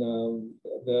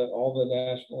all the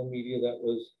national media that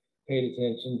was paid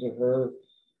attention to her.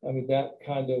 I mean, that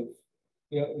kind of,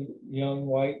 you know, young,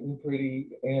 white, and pretty,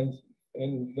 and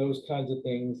those kinds of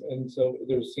things. And so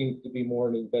there seems to be more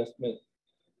an investment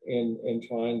in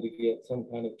trying to get some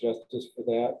kind of justice for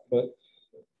that. But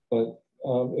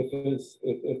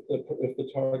if the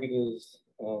target is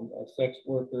a sex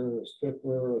worker, a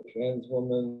stripper, a trans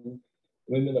woman,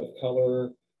 women of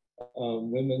color,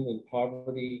 women in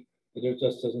poverty, there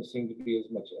just doesn't seem to be as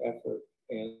much effort.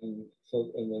 And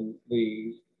then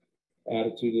the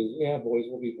attitude is, yeah, boys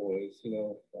will be boys, you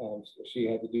know, so she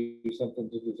had to do something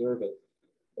to deserve it.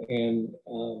 And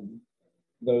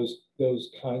those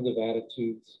kinds of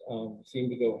attitudes seem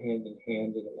to go hand in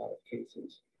hand in a lot of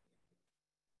cases.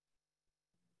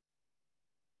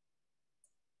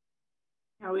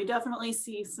 Yeah, we definitely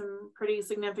see some pretty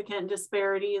significant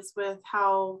disparities with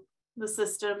how the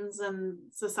systems and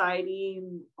society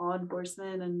and law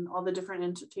enforcement and all the different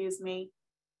entities may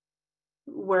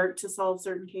work to solve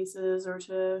certain cases or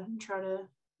to try to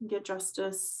get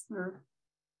justice or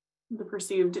the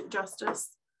perceived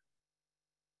justice.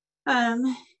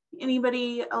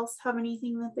 Anybody else have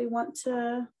anything that they want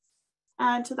to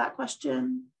add to that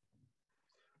question?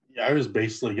 Yeah, I was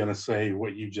basically going to say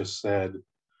what you just said,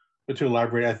 but to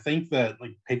elaborate, I think that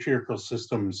like patriarchal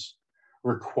systems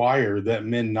require that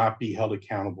men not be held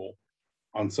accountable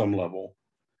on some level.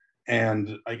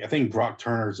 And I think Brock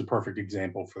Turner is a perfect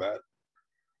example for that.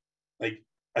 Like,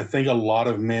 I think a lot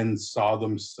of men saw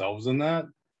themselves in that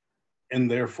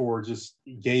and therefore just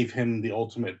gave him the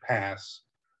ultimate pass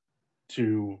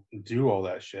to do all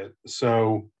that shit.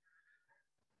 So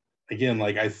again,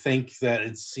 like, I think that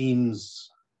it seems,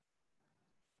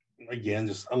 again,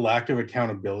 just a lack of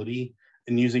accountability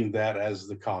and using that as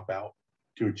the cop out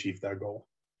to achieve that goal.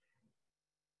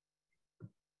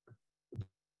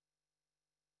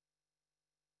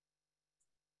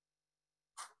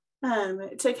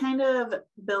 To kind of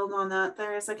build on that,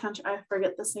 there's a country, I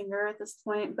forget the singer at this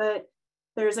point, but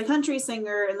there's a country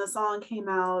singer and the song came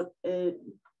out. It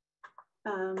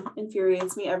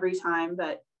infuriates me every time,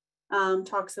 but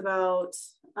talks about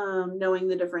knowing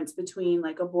the difference between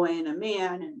like a boy and a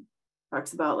man, and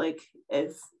talks about like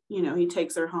if, you know, he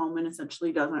takes her home and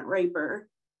essentially doesn't rape her,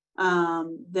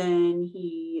 then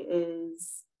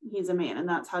he's a man, and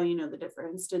that's how you know the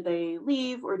difference. Did they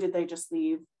leave, or did they just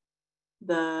leave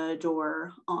the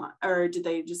door on, or did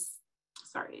he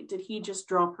just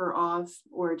drop her off,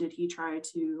 or did he try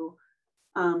to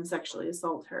sexually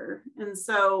assault her? And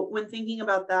so when thinking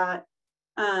about that,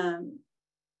 kind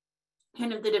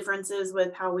of the differences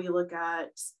with how we look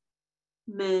at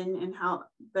men and how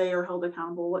they are held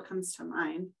accountable, what comes to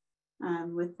mind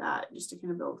with that, just to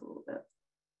kind of build a little bit.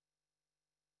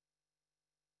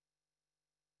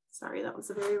 Sorry, that was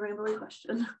a very rambly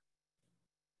question.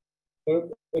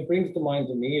 What it brings to mind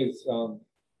to me is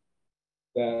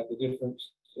that the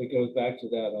difference, it goes back to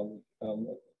that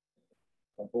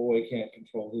a boy can't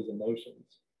control his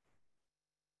emotions,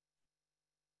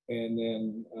 and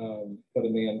then but a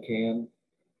man can.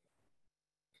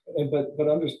 And but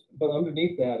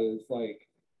underneath that is like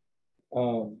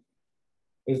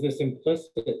is this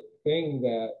implicit thing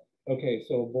that, okay,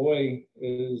 so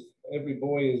every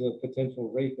boy is a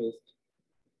potential rapist,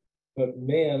 but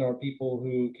men are people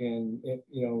who can,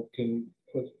 you know, can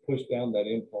push down that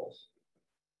impulse.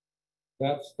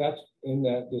 That's in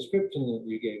that description that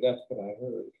you gave. That's what I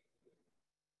heard.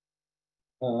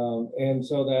 And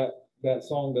so that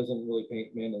song doesn't really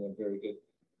paint men in a very good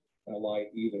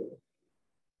light either.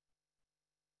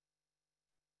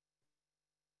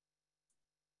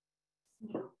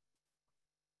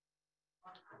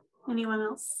 Anyone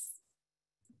else?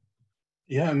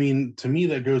 Yeah, I mean, to me,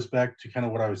 that goes back to kind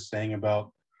of what I was saying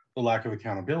about the lack of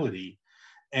accountability.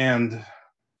 And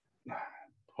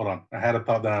hold on, I had a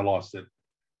thought, then I lost it.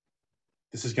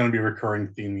 This is going to be a recurring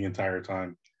theme the entire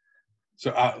time.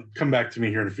 So come back to me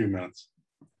here in a few minutes.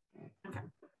 Okay.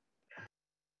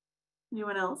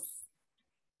 Anyone else?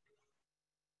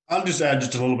 I'll just add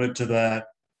just a little bit to that.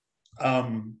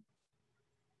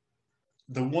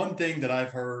 The one thing that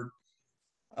I've heard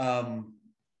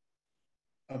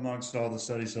amongst all the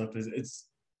study stuff is it's,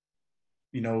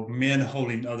 you know, men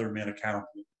holding other men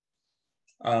accountable.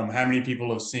 How many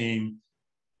people have seen,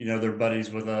 you know, their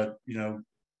buddies with a, you know,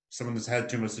 someone that's had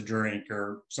too much to drink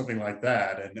or something like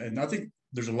that. And I think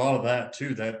there's a lot of that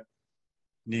too that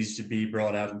needs to be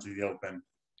brought out into the open,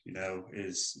 you know,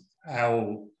 is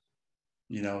how,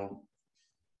 you know,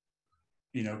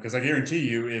 because I guarantee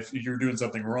you, if you're doing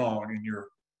something wrong and your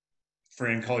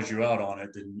friend calls you out on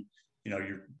it, then, you know,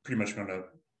 you're pretty much going to,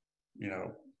 you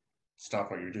know,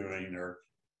 stop what you're doing, or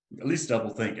at least double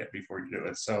think it before you do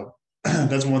it. So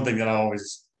that's one thing that I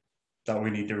always thought we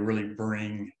need to really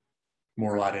bring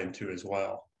more light into as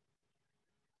well.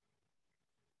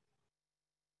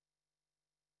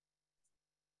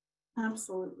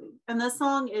 Absolutely. And this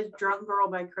song is Drunk Girl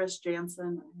by Chris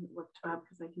Jansen. I looked up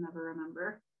because I can never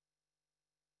remember.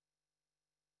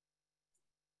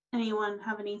 Anyone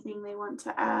have anything they want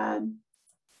to add?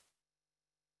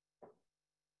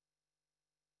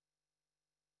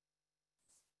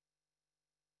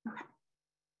 Okay.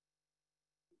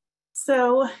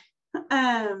 So,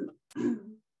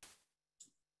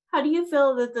 how do you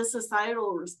feel that the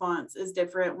societal response is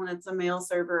different when it's a male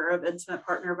server of intimate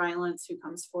partner violence who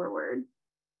comes forward?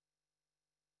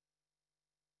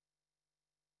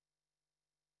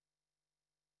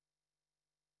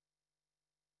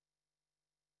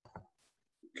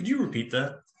 Could you repeat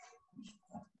that?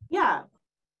 Yeah.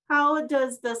 How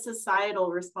does the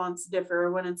societal response differ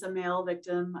when it's a male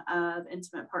victim of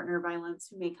intimate partner violence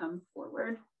who may come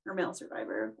forward, or male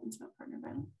survivor of intimate partner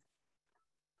violence?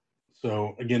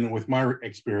 So again, with my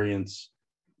experience,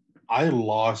 I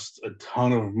lost a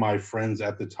ton of my friends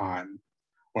at the time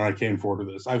when I came forward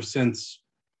with this. I've since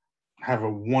have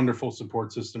a wonderful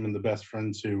support system and the best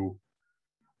friends who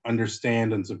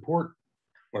understand and support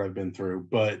what I've been through,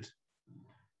 but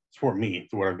support me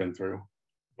through what I've been through.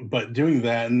 But doing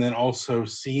that, and then also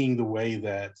seeing the way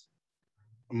that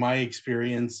my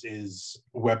experience is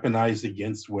weaponized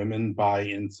against women by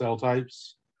incel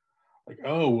types, like,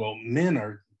 oh, well, men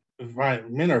are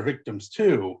victims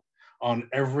too, on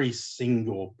every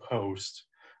single post.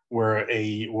 where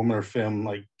a woman or femme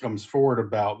like comes forward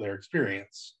about their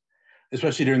experience,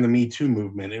 especially during the Me Too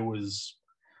movement. It was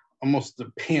almost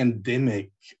a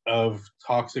pandemic of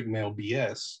toxic male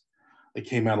BS that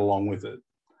came out along with it.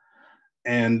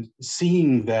 And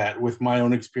seeing that with my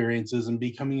own experiences and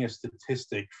becoming a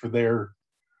statistic for their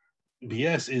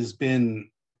BS has been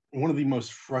one of the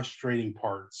most frustrating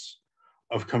parts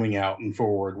of coming out and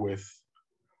forward with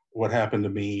what happened to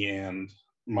me and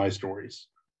my stories.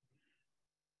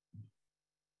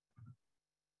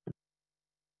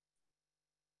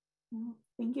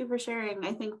 Thank you for sharing.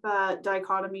 I think that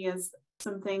dichotomy is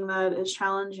something that is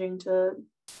challenging to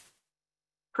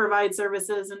provide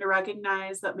services and to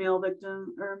recognize that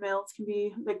males can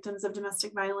be victims of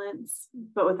domestic violence,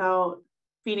 but without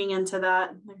feeding into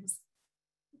that, it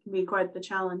can be quite the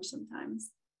challenge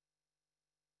sometimes.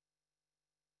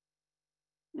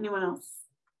 Anyone else?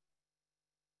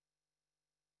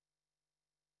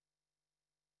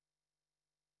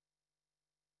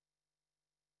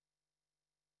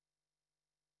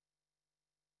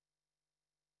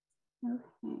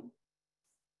 Okay.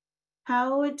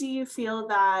 How do you feel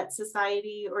that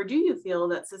society, or do you feel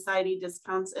that society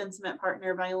discounts intimate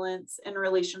partner violence in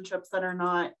relationships that are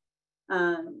not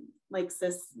like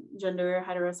cisgender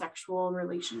heterosexual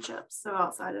relationships? So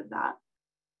outside of that.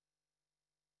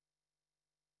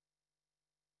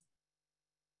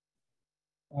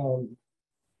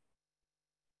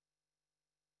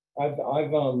 I've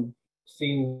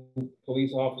seen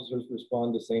police officers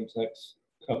respond to same-sex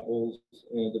couples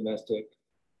in a domestic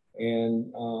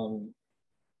and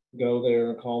go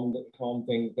there and calm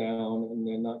things down and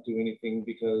then not do anything,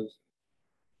 because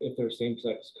if they're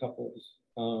same-sex couples,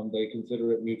 they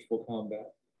consider it mutual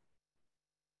combat.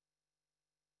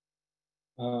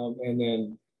 And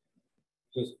then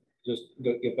just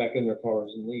get back in their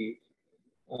cars and leave.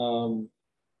 One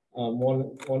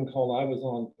call I was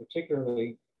on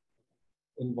particularly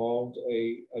involved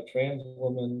a trans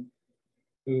woman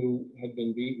who had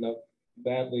been beaten up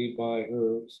badly by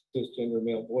her cisgender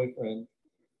male boyfriend.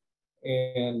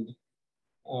 And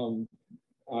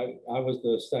I was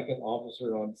the second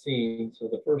officer on scene. So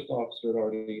the first officer had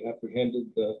already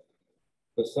apprehended the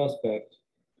suspect,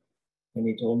 and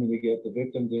he told me to get the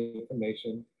victim's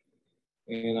information.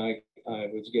 And I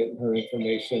was getting her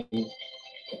information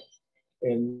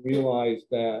and realized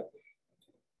that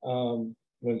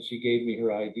when she gave me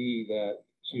her ID that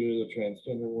she was a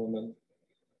transgender woman,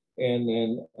 and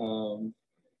then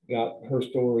got her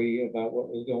story about what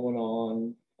was going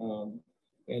on.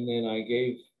 And then I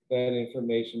gave that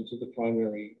information to the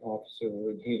primary officer,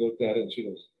 and he looked at it and she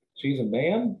goes, "She's a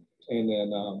man?" And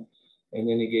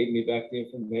then he gave me back the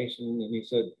information and he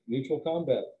said, "Mutual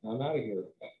combat, I'm out of here."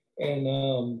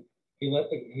 And he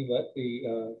let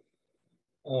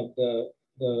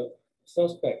the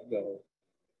suspect go.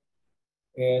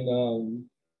 And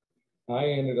I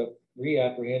ended up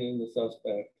reapprehending the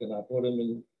suspect, and I put him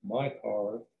in my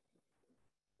car.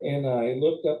 And I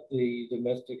looked up the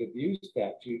domestic abuse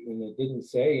statute, and it didn't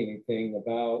say anything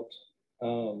about,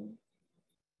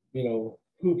 you know,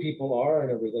 who people are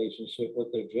in a relationship,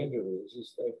 what their gender is.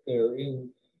 It's if they're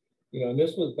in, you know, and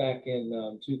this was back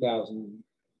in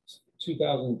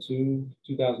 2002,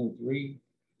 2003.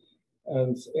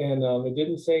 And it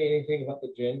didn't say anything about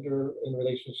the gender in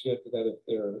relationship, that if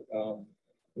they're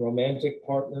romantic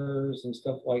partners and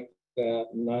stuff like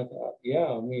that. And I thought, yeah,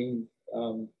 I mean,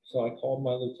 so I called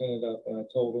my lieutenant up and I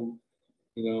told him,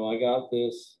 you know, I got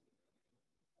this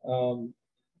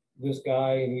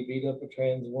guy and he beat up a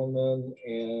trans woman,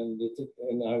 and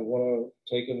I want to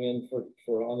take him in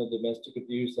for on the Domestic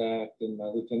Abuse Act. And my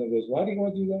lieutenant goes, "Why do you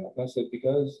want to do that?" And I said,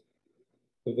 "Because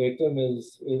the victim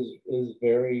is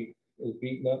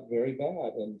beaten up very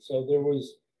bad." And so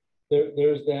there's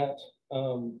that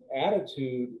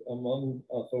attitude among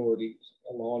authorities,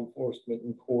 law enforcement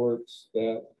and courts,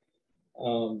 that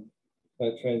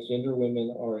that transgender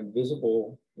women are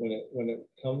invisible when it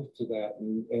comes to that,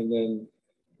 and then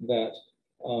that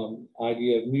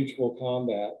idea of mutual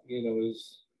combat, you know,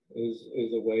 is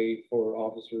a way for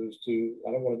officers to,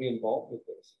 I don't want to be involved with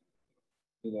this,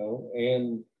 you know,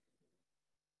 and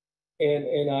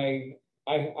I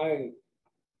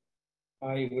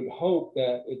would hope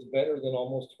that it's better than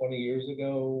almost 20 years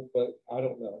ago, but I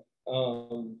don't know.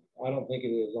 I don't think it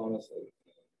is, honestly.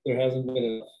 There hasn't been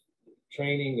enough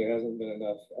training. There hasn't been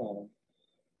enough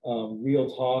real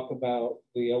talk about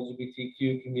the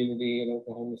LGBTQ community in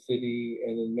Oklahoma City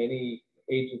and in many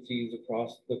agencies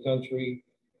across the country.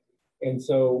 And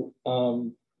so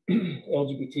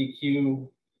LGBTQ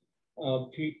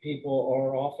people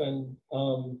are often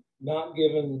not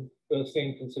given the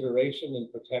same consideration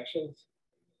and protections.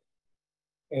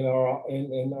 and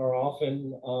are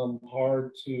often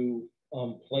hard to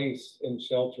place in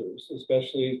shelters,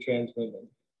 especially trans women.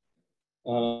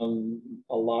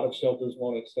 A lot of shelters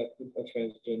won't accept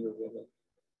transgender women.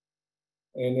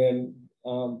 And then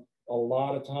a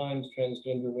lot of times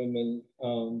transgender women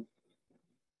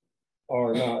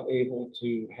are not able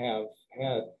to have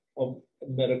had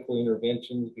medical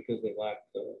interventions because they lack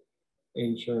the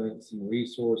insurance and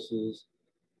resources.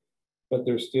 But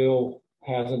there still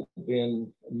hasn't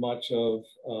been much of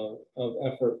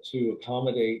effort to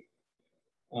accommodate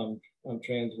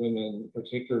trans women,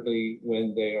 particularly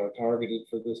when they are targeted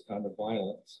for this kind of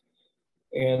violence.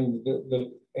 And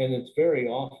it's very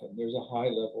often there's a high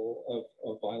level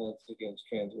of violence against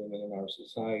trans women in our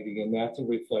society, and that's a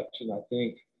reflection, I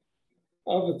think,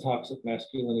 of the toxic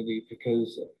masculinity,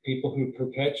 because people who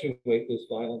perpetuate this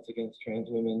violence against trans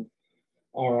women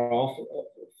are often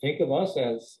think of us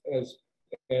as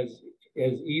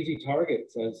easy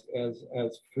targets, as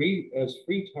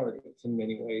free targets in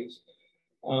many ways,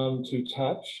 to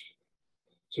touch,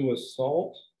 to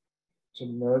assault, to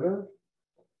murder.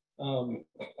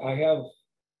 I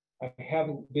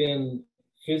haven't been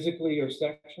physically or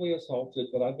sexually assaulted,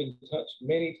 but I've been touched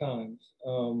many times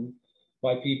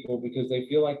by people because they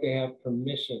feel like they have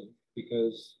permission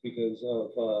because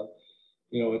of a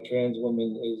trans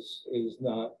woman is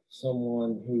not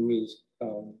someone who is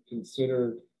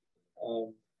considered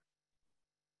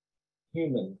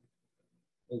human,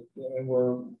 and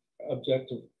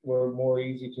we're more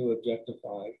easy to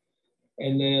objectify.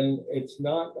 And then it's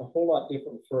not a whole lot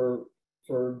different for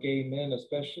gay men,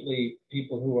 especially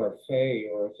people who are fey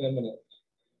or effeminate.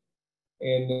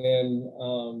 And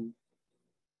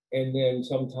then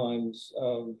sometimes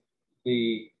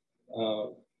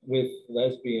with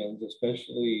lesbians,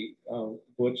 especially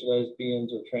butch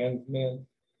lesbians or trans men,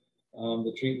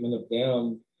 the treatment of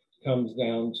them comes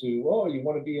down to, oh, you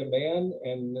want to be a man,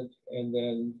 and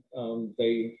then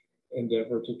they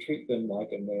endeavor to treat them like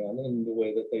a man, and the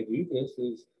way that they do this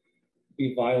is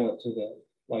be violent to them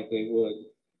like they would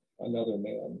another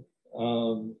man.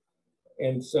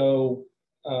 And so,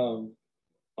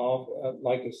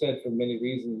 like I said, for many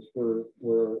reasons,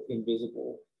 we're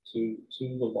invisible to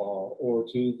the law or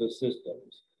to the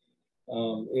systems,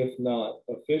 if not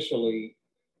officially,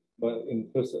 but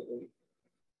implicitly.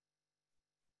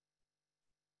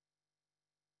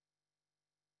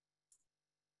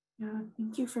 Yeah,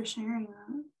 thank you for sharing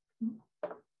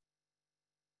that.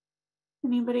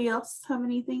 Anybody else have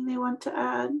anything they want to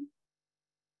add?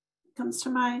 Comes to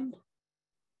mind?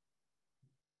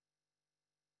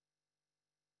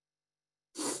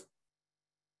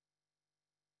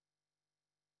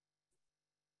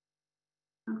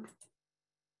 Okay.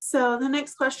 So the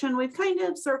next question, we've kind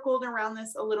of circled around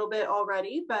this a little bit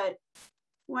already, but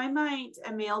why might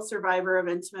a male survivor of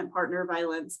intimate partner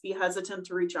violence be hesitant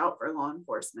to reach out for law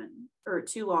enforcement or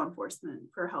to law enforcement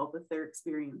for help if they're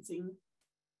experiencing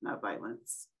that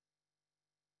violence?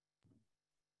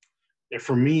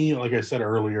 For me, like I said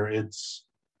earlier,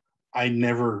 I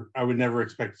would never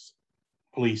expect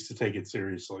police to take it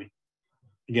seriously.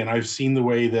 Again, I've seen the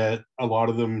way that a lot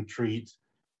of them treat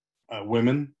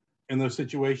women in those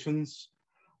situations.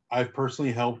 I've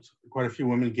personally helped quite a few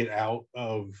women get out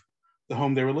of the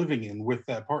home they were living in with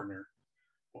that partner.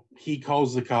 He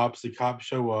calls the cops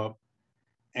show up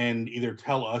and either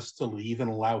tell us to leave and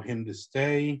allow him to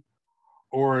stay,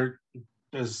 or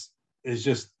is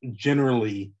just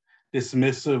generally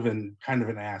dismissive and kind of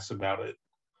an ass about it.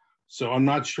 So I'm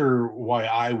not sure why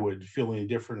I would feel any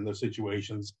different in those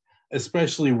situations,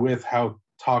 especially with how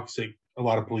toxic a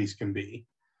lot of police can be.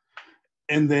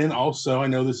 And then also, I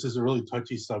know this is a really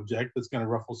touchy subject that's going to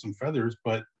ruffle some feathers,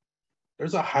 but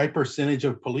there's a high percentage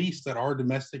of police that are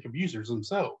domestic abusers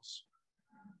themselves.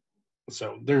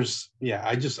 So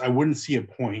I wouldn't see a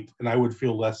point, and I would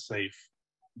feel less safe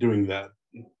doing that.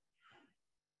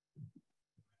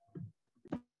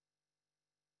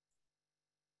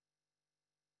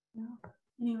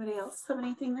 Anybody else have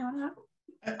anything they want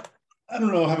to add? I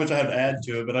don't know how much I have to add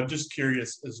to it, but I'm just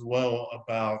curious as well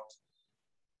about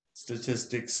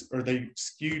statistics. Are they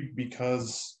skewed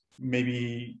because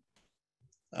maybe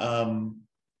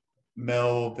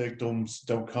male victims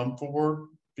don't come forward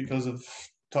because of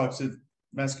toxic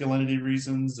masculinity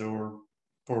reasons, or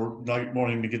for not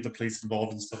wanting to get the police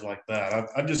involved and stuff like that?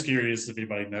 I'm just curious if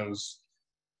anybody knows.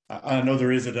 I know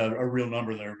there isn't a real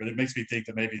number there, but it makes me think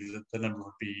that maybe the number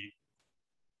would be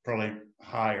probably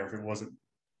higher if it wasn't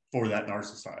for that in our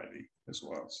society as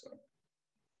well. So.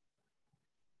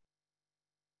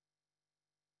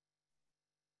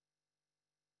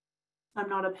 I'm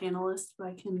not a panelist, but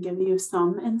I can give you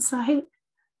some insight.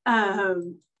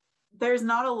 there's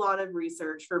not a lot of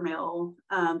research for male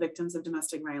victims of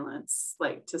domestic violence,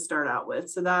 like to start out with.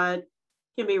 So that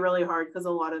can be really hard because a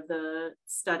lot of the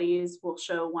studies will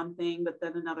show one thing, but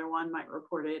then another one might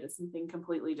report it as something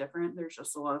completely different. There's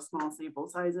just a lot of small sample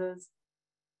sizes.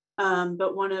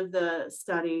 But one of the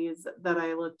studies that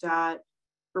I looked at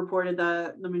reported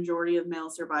that the majority of male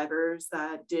survivors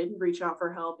that did reach out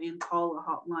for help and call a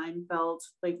hotline felt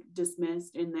like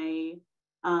dismissed, and they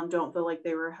don't feel like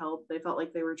they were helped. They felt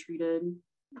like they were treated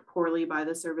poorly by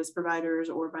the service providers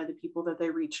or by the people that they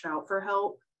reached out for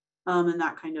help. And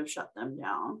that kind of shut them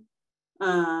down.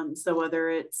 So whether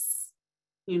it's,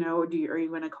 you know, are you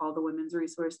going to call the Women's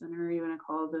Resource Center? Are you going to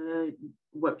call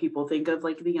what people think of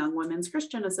like the Young Women's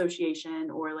Christian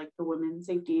Association or like the Women's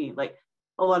Safety, like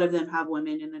a lot of them have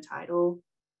women in the title.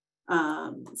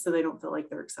 So they don't feel like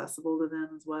they're accessible to them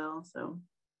as well. So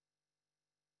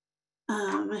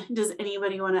does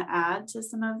anybody want to add to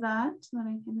some of that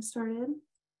I kind of started?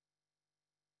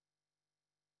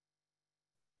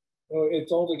 Well,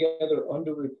 it's altogether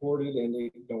underreported and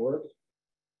ignored.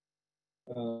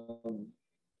 And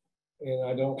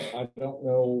I don't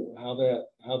know how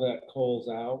that calls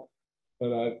out,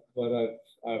 but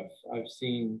I've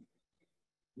seen,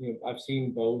 you know, I've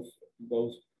seen both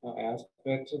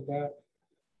aspects of that,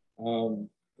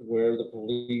 where the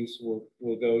police will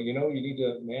go, you know, you need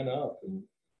to man up and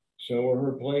show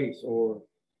her place, or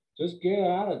just get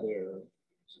out of there,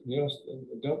 you know,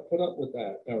 don't put up with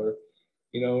that, or,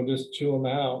 you know, just chew him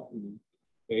out and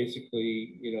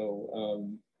basically, you know,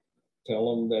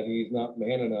 tell him that he's not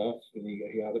man enough and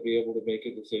he ought to be able to make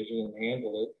a decision and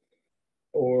handle it,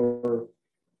 or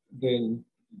then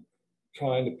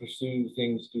trying to pursue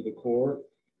things through the court.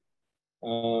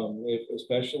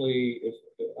 Especially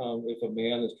if a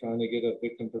man is trying to get a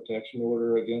victim protection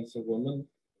order against a woman,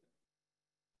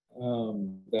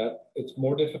 that it's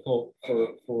more difficult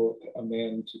for a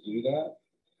man to do that.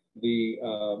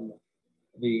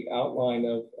 The outline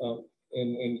of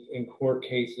in court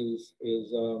cases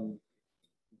is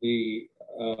the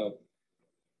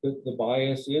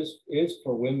bias is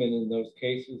for women in those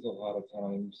cases a lot of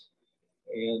times,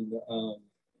 and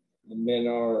the men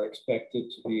are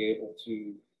expected to be able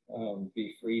to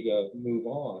be free to move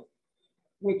on,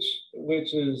 which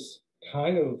is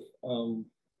kind of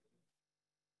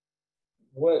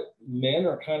what men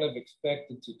are kind of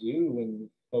expected to do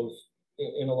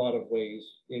in a lot of ways.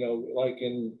 You know, like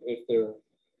if they're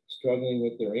struggling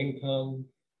with their income,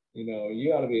 you know,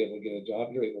 you ought to be able to get a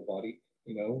job. You're able-bodied,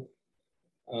 you know.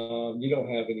 You don't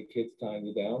have any kids tying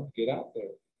you down. Get out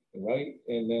there, right?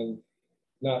 And then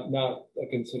not a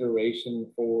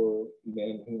consideration for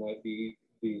men who might be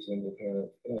single parent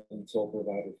and sole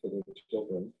provider for their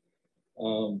children.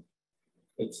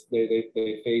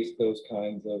 They face those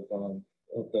kinds of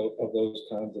those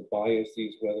kinds of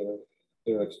biases, whether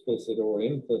they're explicit or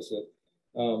implicit.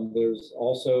 There's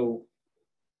also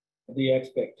the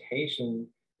expectation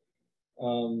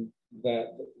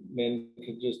that men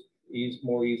could just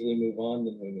more easily move on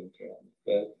than women can,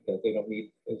 that they don't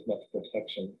need as much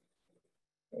protection.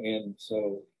 And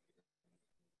so,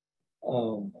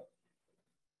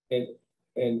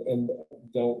 and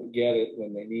don't get it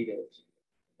when they need it.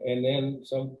 And then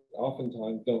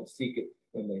oftentimes don't seek it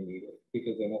when they need it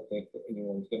because they don't think that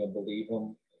anyone's going to believe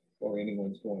them or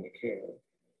anyone's going to care.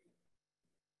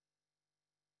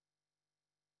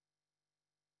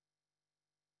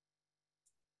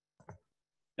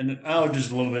 And I'll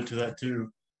just a little bit to that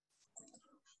too.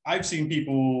 I've seen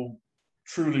people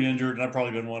truly injured, and I've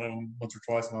probably been one of them once or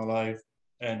twice in my life,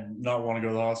 and not want to go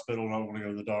to the hospital, not want to go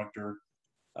to the doctor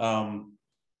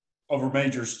over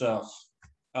major stuff.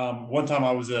 One time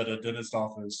I was at a dentist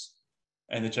office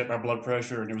and they checked my blood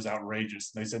pressure and it was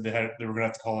outrageous. They said they were gonna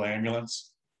have to call an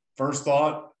ambulance. First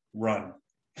thought, run.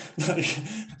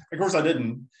 Of course I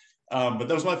didn't, but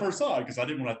that was my first thought because I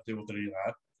didn't want to have to deal with any of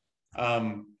that.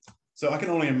 So I can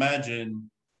only imagine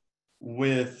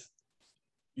with,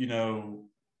 you know,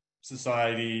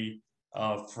 society,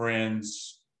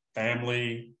 friends,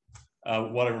 family,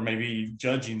 whatever may be,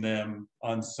 judging them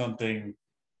on something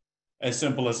as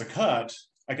simple as a cut.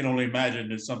 I can only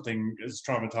imagine it's something as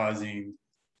traumatizing,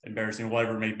 embarrassing,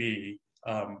 whatever it may be,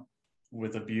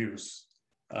 with abuse.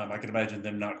 I can imagine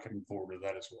them not coming forward with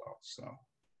that as well. So.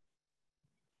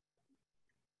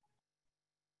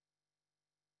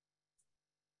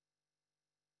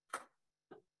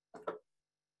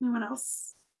 Anyone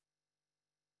else?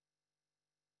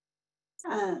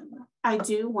 I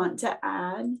do want to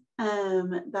add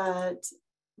that,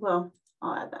 well,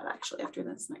 I'll add that actually after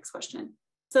this next question.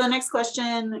 So the next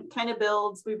question kind of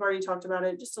builds, we've already talked about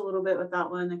it just a little bit with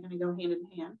that one, they kind of go hand in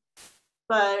hand.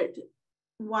 But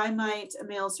why might a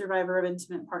male survivor of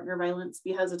intimate partner violence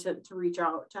be hesitant to reach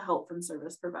out to help from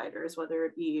service providers, whether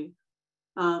it be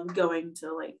going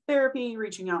to like therapy,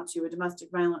 reaching out to a domestic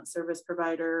violence service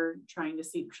provider, trying to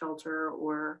seek shelter,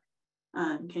 or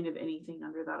kind of anything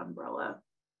under that umbrella?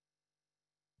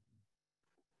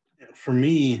 For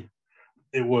me,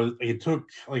 it took,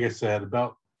 like I said,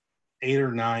 about 8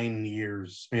 or 9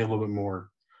 years, maybe a little bit more,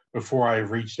 before I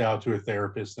reached out to a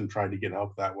therapist and tried to get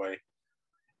help that way.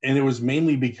 And it was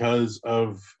mainly because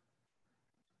of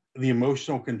the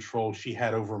emotional control she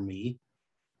had over me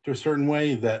to a certain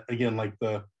way, that, again, like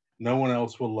the no one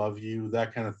else will love you,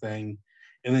 that kind of thing.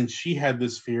 And then she had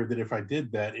this fear that if I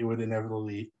did that, it would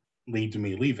inevitably lead to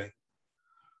me leaving.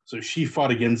 So she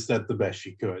fought against that the best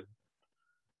she could.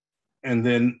 And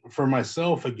then for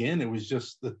myself, again, it was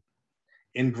just the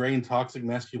ingrained toxic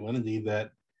masculinity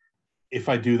that if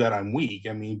I do that, I'm weak.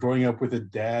 I mean, growing up with a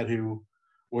dad who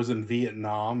was in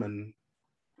Vietnam, and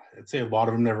I'd say a lot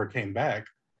of them never came back,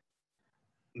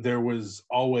 there was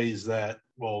always that,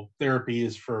 well, therapy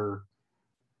is for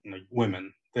like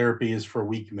women, therapy is for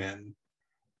weak men,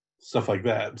 stuff like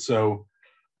that. So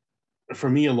for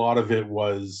me, a lot of it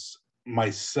was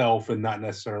myself and not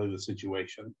necessarily the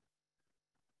situation.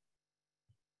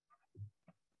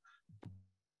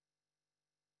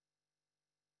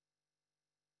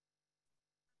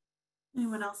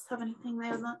 Anyone else have anything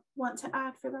they would want to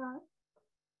add for that?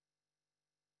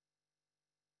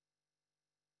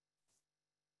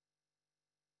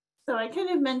 So I kind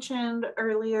of mentioned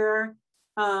earlier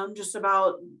just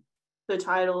about the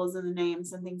titles and the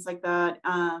names and things like that.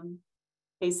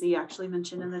 Casey actually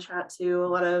mentioned in the chat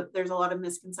too, there's a lot of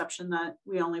misconception that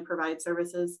we only provide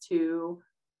services to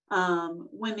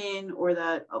women, or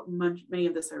that many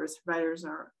of the service providers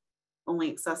are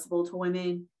only accessible to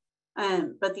women.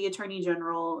 But the Attorney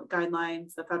General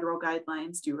guidelines, the federal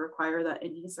guidelines, do require that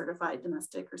any certified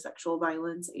domestic or sexual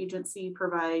violence agency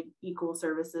provide equal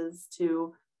services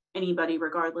to anybody,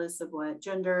 regardless of what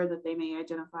gender that they may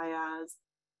identify as,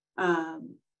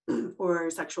 or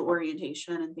sexual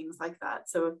orientation and things like that.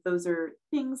 So if those are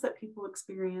things that people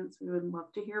experience, we would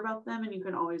love to hear about them, and you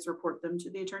can always report them to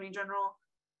the Attorney General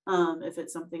if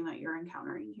it's something that you're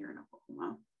encountering here in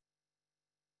Oklahoma.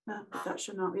 That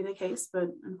should not be the case, but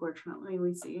unfortunately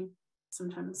we see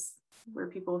sometimes where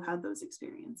people have had those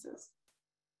experiences.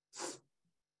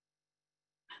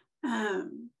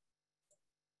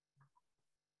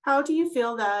 How do you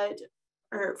feel that,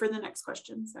 or for the next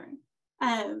question, sorry,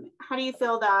 how do you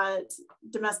feel that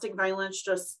domestic violence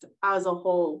just as a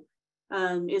whole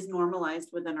is normalized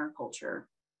within our culture?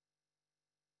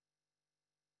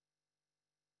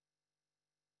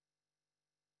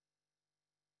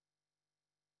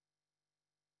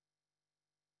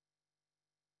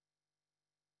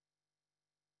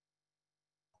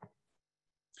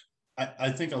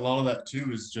 I think a lot of that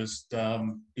too is just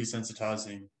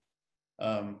desensitizing.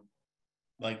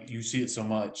 Like you see it so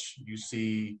much. You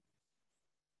see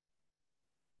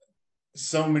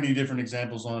so many different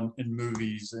examples in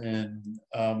movies, and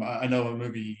I know a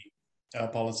movie.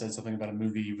 Paula said something about a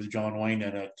movie with John Wayne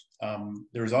in it.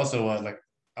 There was also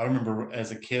I remember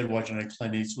as a kid watching a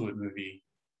Clint Eastwood movie.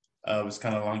 It was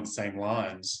kind of along the same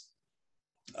lines.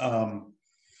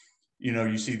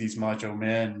 You see these macho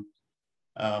men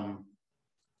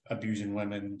abusing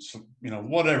women,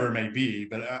 whatever it may be.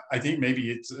 But I think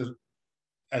maybe it's,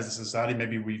 as a society,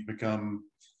 maybe we've become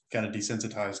kind of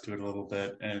desensitized to it a little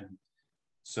bit. And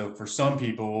so for some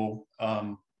people,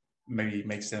 maybe it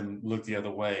makes them look the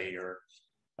other way, or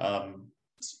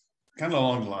kind of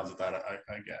along the lines of that,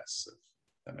 I guess, if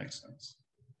that makes sense.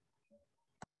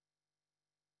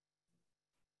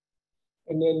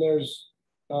 And then there's,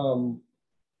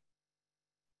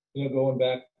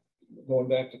 going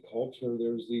back to culture,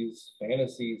 there's these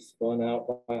fantasies spun out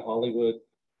by Hollywood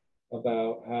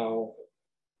about how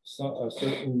a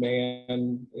certain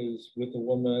man is with a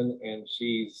woman and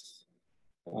she's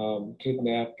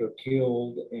kidnapped or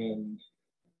killed, and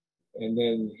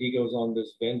then he goes on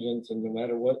this vengeance, and no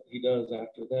matter what he does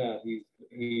after that,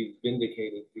 he's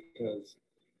vindicated because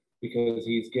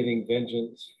he's getting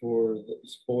vengeance for the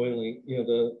spoiling,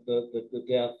 the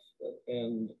death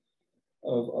and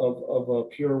of a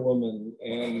pure woman.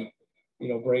 And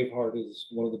Braveheart is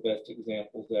one of the best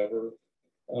examples ever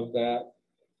of that.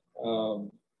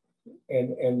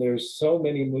 And there's so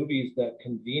many movies that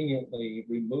conveniently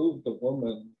remove the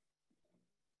woman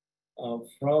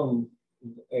from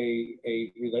a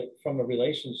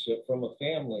relationship, from a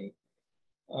family,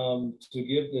 to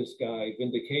give this guy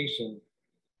vindication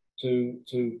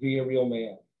to be a real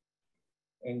man.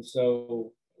 And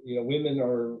so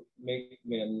women make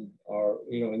men are,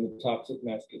 in the toxic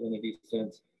masculinity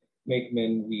sense, make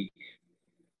men weak,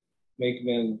 make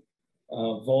men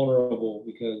vulnerable,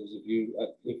 because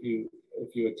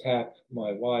if you attack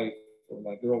my wife or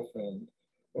my girlfriend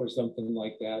or something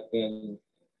like that, then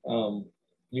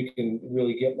you can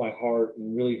really get my heart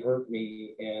and really hurt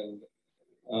me, and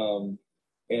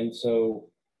so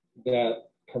that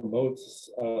promotes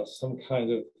some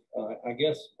kind of I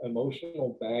guess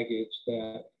emotional baggage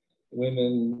that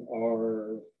women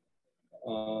are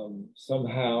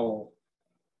somehow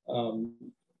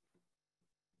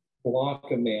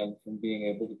block a man from being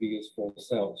able to be his full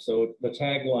self. So the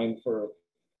tagline for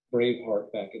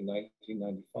Braveheart back in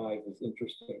 1995 was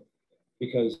interesting,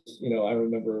 because I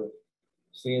remember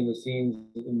seeing the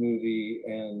scenes in the movie,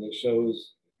 and it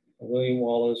shows William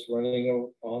Wallace running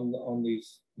on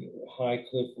these high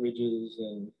cliff ridges,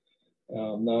 and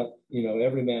not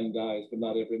every man dies, but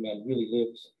not every man really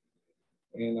lives.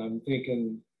 And I'm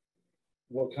thinking,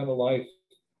 what kind of life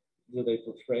do they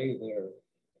portray there?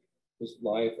 This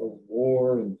life of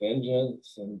war and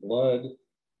vengeance and blood.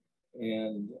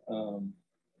 And I'm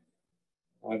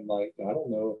like, I don't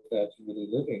know if that's really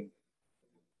living.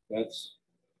 That's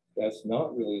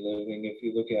not really living. If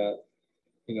you look at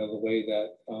the way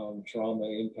that trauma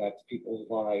impacts people's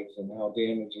lives and how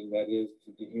damaging that is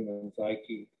to the human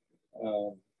psyche.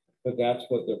 But that's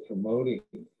what they're promoting.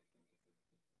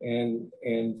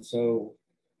 And so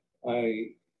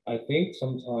I think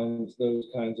sometimes those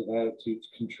kinds of attitudes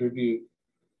contribute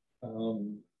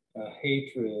a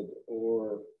hatred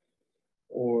or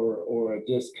a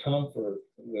discomfort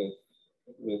with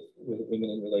women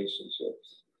in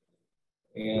relationships,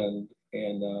 and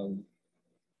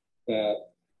that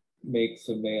makes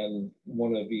a man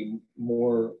want to be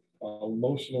more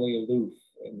emotionally aloof,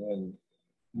 and then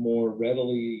more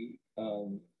readily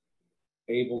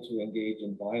able to engage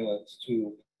in violence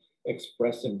to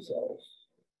express himself,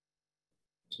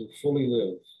 to fully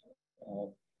live.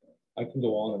 I can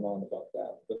go on and on about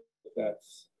that, but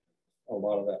that's a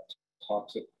lot of that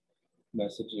toxic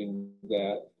messaging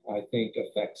that I think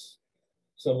affects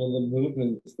some of the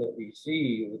movements that we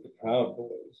see with the Proud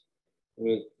Boys,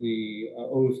 with the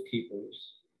Oath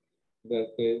Keepers,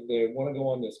 that they want to go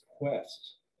on this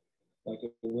quest, like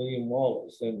William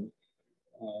Wallace, and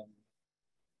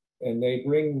they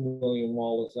bring William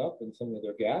Wallace up in some of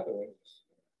their gatherings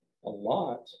a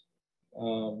lot.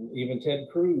 Even Ted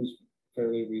Cruz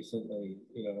fairly recently,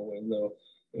 in the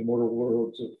Immortal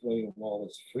Words of William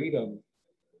Wallace Freedom,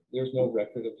 there's no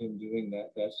record of him doing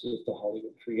that. That's just a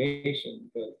Hollywood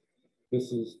creation. But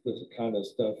this is the kind of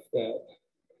stuff that,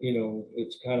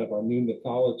 it's kind of our new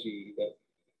mythology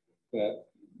that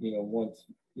once,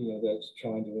 that's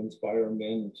trying to inspire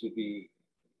men to be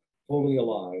fully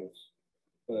alive,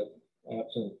 but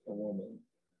absent a woman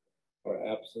or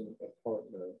absent a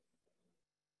partner.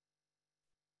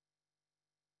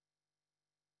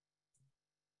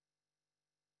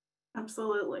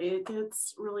 Absolutely. It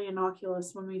gets really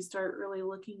innocuous when we start really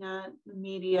looking at the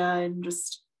media, and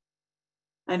just,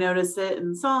 I notice it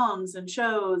in songs and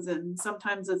shows, and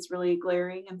sometimes it's really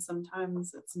glaring and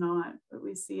sometimes it's not, but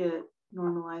we see it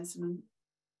normalized in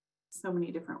so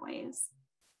many different ways.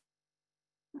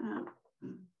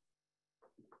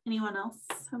 Anyone else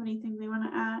have anything they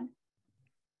want to add?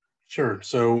 Sure.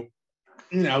 So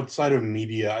outside of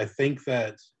media, I think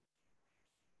that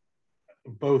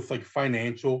both like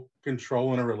financial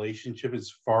control in a relationship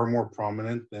is far more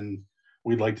prominent than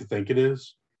we'd like to think it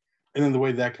is. And then the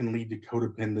way that can lead to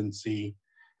codependency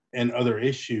and other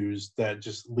issues that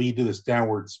just lead to this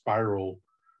downward spiral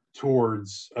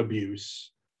towards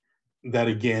abuse that,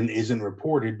 again, isn't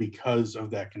reported because of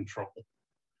that control.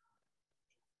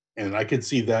 And I could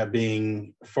see that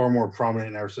being far more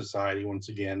prominent in our society, once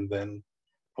again, than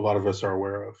a lot of us are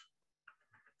aware of.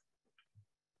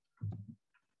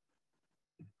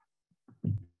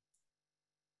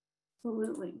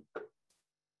 Absolutely.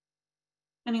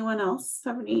 Anyone else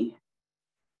have any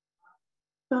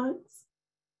thoughts?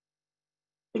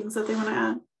 Things that they want to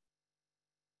add?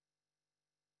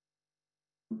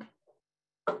 Okay.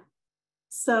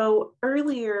 So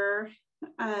earlier,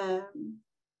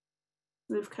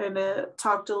 we've kind of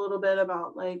talked a little bit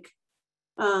about like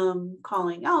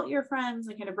calling out your friends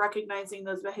and kind of recognizing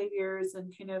those behaviors,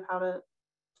 and kind of how to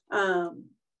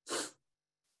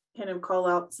kind of call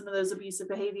out some of those abusive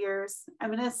behaviors. I'm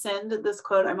going to send this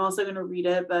quote. I'm also going to read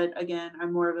it, but again,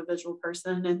 I'm more of a visual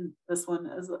person, and this one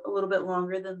is a little bit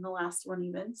longer than the last one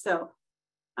even. So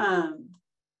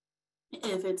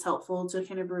if it's helpful to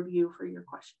kind of review for your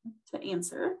question to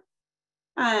answer.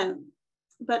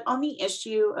 But on the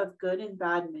issue of good and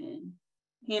bad men,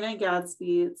 Hannah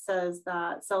Gadsby says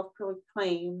that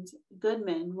self-proclaimed good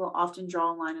men will often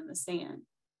draw a line in the sand.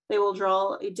 They will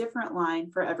draw a different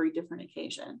line for every different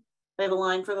occasion. They have a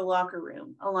line for the locker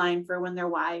room, a line for when their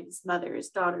wives, mothers,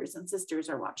 daughters, and sisters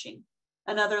are watching,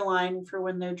 another line for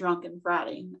when they're drunk and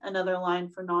fratting, another line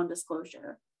for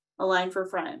non-disclosure, a line for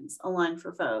friends, a line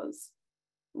for foes.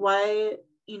 Why,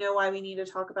 you know why we need to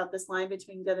talk about this line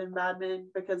between good and bad men?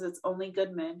 Because it's only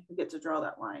good men who get to draw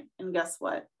that line. And guess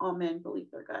what? All men believe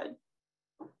they're good.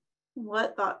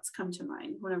 What thoughts come to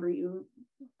mind whenever you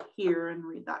hear and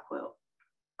read that quote?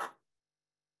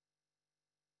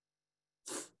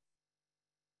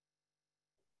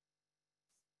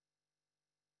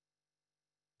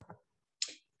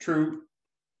 True.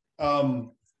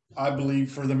 I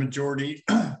believe for the majority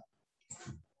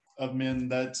of men,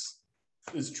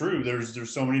 it's true.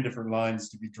 There's so many different lines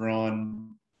to be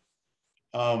drawn.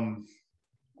 And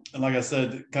like I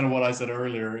said, kind of what I said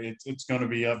earlier, it's going to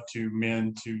be up to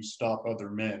men to stop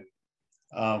other men.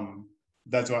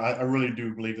 That's why I really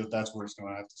do believe that that's where it's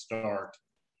going to have to start.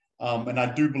 And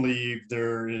I do believe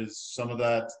there is some of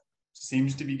that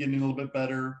seems to be getting a little bit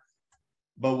better.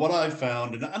 But what I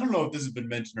found, and I don't know if this has been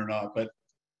mentioned or not, but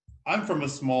I'm from a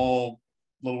small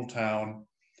little town.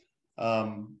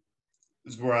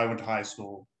 This is where I went to high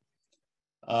school.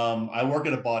 I work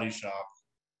at a body shop.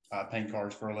 I paint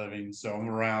cars for a living, so I'm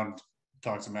around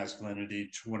toxic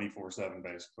masculinity 24/7,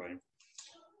 basically.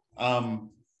 But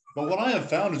what I have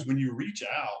found is when you reach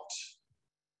out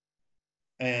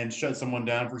and shut someone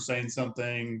down for saying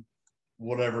something,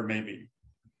 whatever it may be,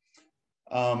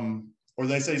 or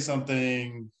they say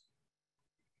something,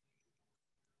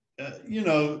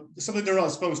 something they're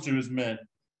not supposed to as men.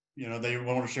 They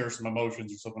want to share some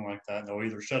emotions or something like that. And they'll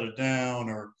either shut it down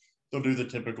or they'll do the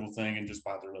typical thing and just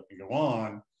bite their lip and go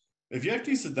on. If you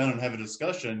actually sit down and have a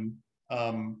discussion,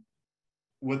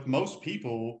 with most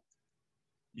people,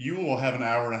 you will have an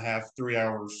hour and a half, 3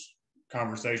 hours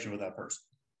conversation with that person.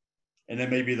 And it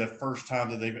may be the first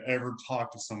time that they've ever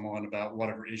talked to someone about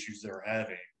whatever issues they're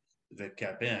having that they've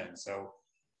kept in. So,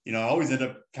 I always end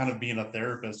up kind of being a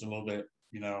therapist a little bit,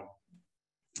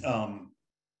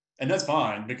 and that's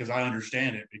fine because I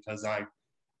understand it, because I'm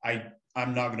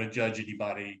not going to judge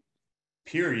anybody,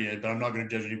 period, but I'm not going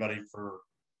to judge anybody for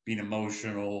being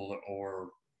emotional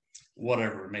or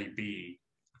whatever it may be.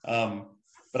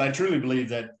 But I truly believe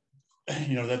that,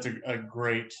 that's a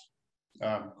great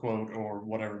quote or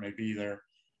whatever it may be there.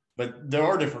 But there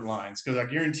are different lines, because I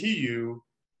guarantee you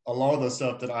a lot of the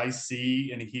stuff that I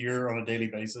see and hear on a daily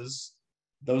basis,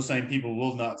 those same people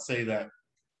will not say that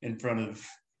in front of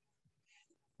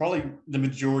probably the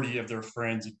majority of their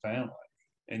friends and family,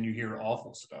 and you hear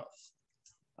awful stuff.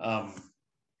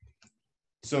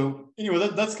 So anyway,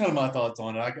 that's kind of my thoughts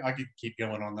on it. I could keep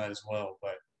going on that as well,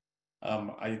 but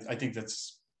I think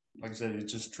that's, like I said,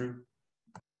 it's just true.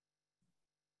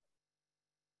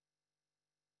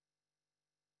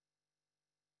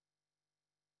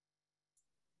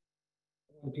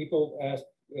 When people ask,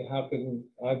 how can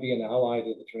I be an ally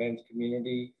to the trans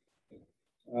community?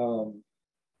 I'll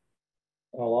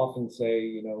often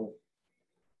say,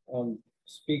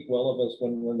 speak well of us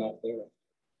when we're not there.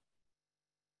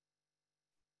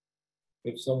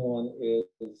 If someone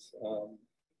is,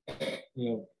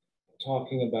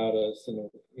 talking about us and,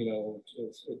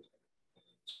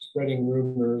 spreading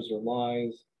rumors or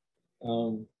lies,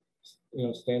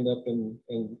 stand up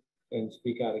and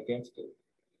speak out against it.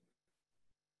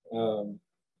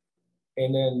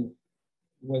 And then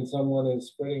when someone is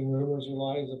spreading rumors or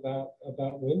lies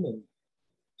about women,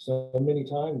 so many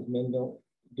times men don't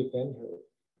defend her.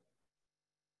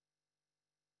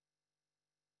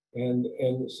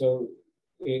 And so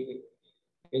it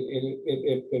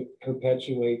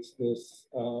perpetuates this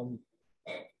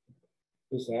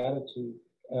this attitude.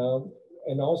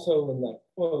 And also in that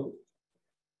quote,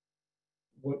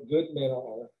 what good men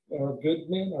are good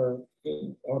men are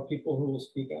people who will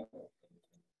speak out.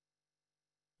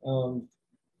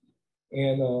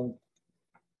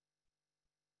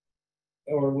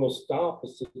 Or will stop a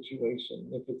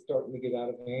situation if it's starting to get out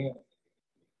of hand.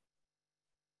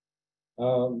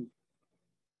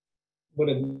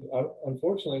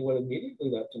 Unfortunately, what immediately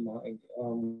left to mind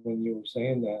when you were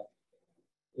saying that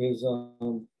is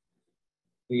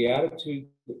the attitude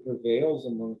that prevails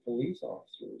among police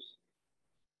officers.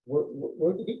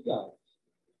 We're the good guys,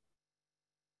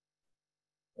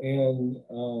 and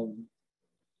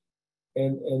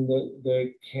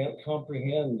they can't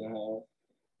comprehend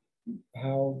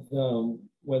how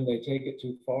when they take it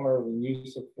too far, when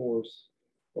use of force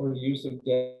or use of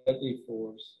deadly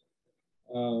force,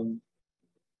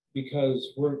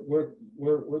 because we're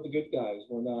the good guys.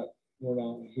 We're not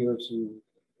here to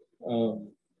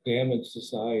damage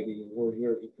society. We're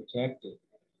here to protect it.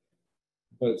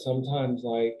 But sometimes,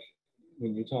 like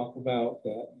when you talk about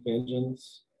that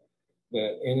vengeance,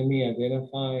 that enemy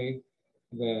identified,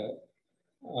 that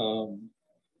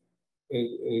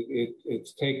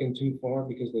it's taken too far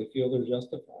because they feel they're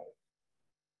justified.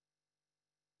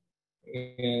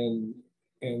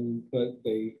 But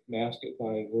they mask it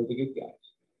by, we're the good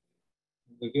guys.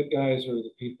 The good guys are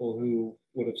the people who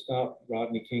would have stopped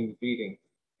Rodney King's beating.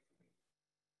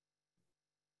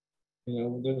 You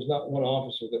know, there was not one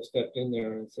officer that stepped in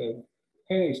there and said,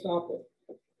 hey, stop it.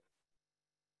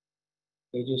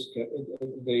 They just kept,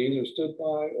 they either stood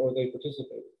by or they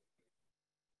participated.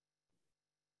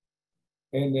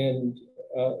 And then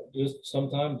just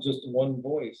sometimes just one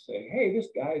voice say, hey, this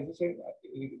guy, this ain't,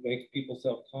 it makes people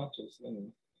self-conscious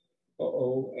and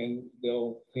and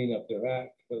they'll clean up their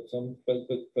act. But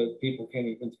people can't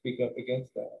even speak up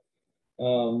against that.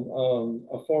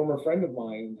 A former friend of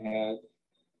mine had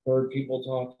heard people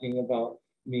talking about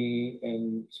me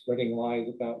and spreading lies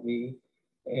about me.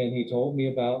 And he told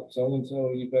me about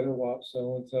so-and-so, you better watch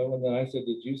so-and-so. And then I said,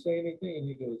 did you say anything? And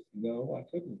he goes, no, I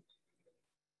couldn't.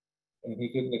 And he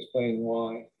couldn't explain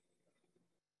why.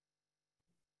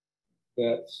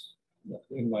 That's,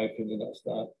 in my opinion, that's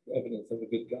not evidence of a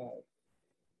good guy.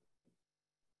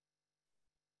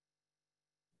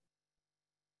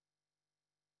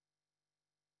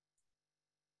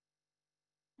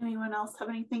 Anyone else have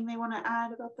anything they want to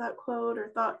add about that quote or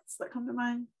thoughts that come to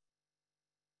mind?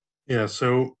 Yeah,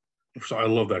 so I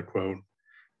love that quote.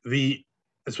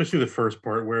 Especially the first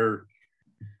part where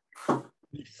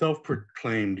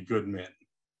self-proclaimed good men.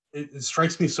 It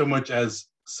strikes me so much as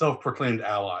self-proclaimed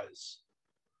allies,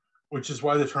 which is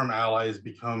why the term ally has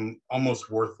become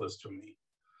almost worthless to me.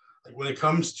 Like when it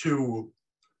comes to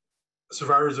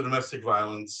survivors of domestic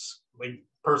violence, like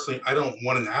personally, I don't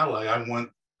want an ally. I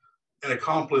want an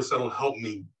accomplice that'll help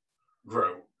me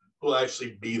grow, who'll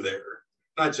actually be there.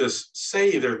 Not just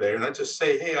say they're there, not just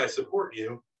say, hey, I support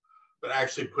you, but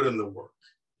actually put in the work.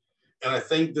 And I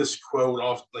think this quote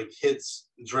often hits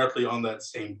directly on that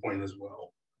same point as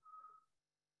well.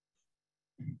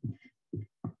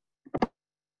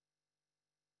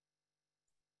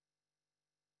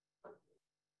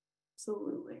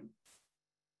 Absolutely.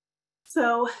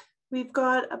 So we've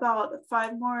got about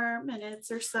 5 more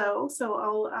minutes or so. So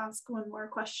I'll ask one more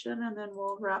question and then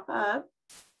we'll wrap up.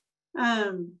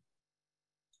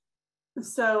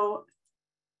 So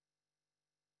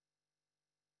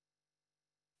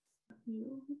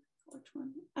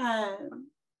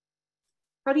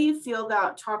how do you feel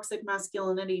that toxic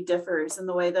masculinity differs in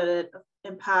the way that it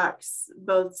impacts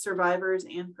both survivors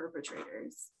and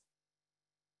perpetrators?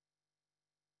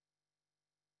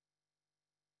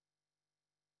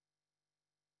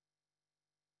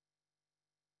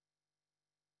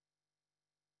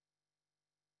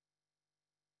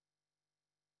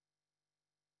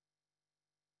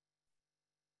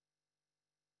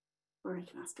 Or I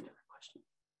can ask a different question.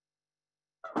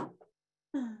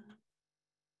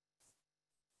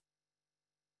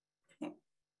 Okay.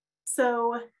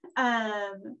 So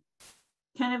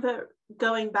kind of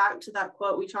going back to that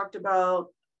quote, we talked about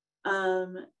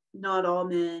not all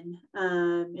men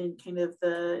and kind of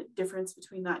the difference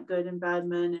between that good and bad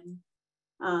men.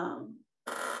 And,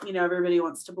 you know, everybody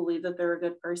wants to believe that they're a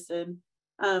good person.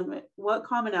 What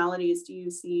commonalities do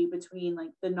you see between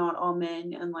like the not all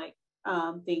men and like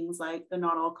things like the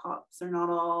not all cops or not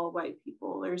all white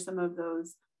people, or some of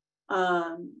those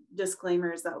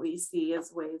disclaimers that we see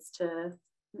as ways to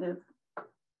kind of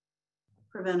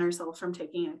prevent ourselves from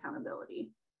taking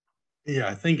accountability? Yeah,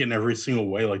 I think in every single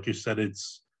way, like you said,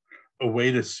 it's a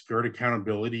way to skirt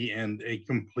accountability and a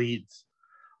complete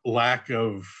lack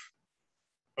of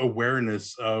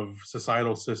awareness of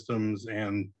societal systems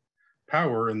and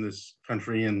power in this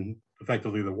country and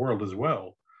effectively the world as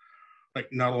well. Like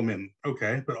not all men,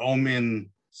 okay, but all men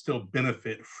still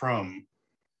benefit from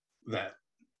that.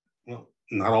 Well,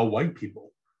 not all white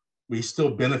people. We still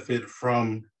benefit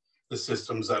from the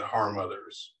systems that harm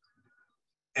others.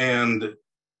 And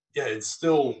yeah, it's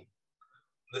still,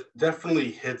 it definitely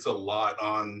hits a lot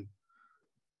on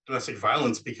domestic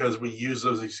violence because we use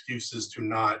those excuses to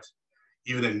not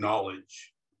even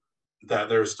acknowledge that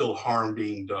there's still harm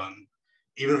being done.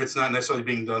 Even if it's not necessarily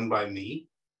being done by me,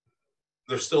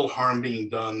 there's still harm being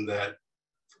done that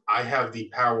I have the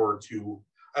power to,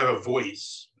 I have a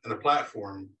voice and a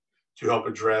platform to help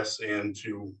address and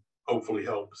to hopefully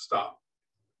help stop.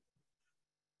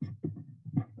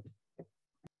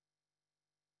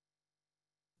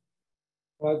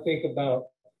 Well, I think about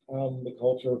the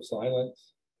culture of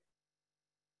silence.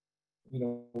 You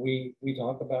know, we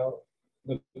talk about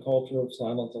the culture of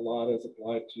silence a lot as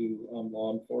applied to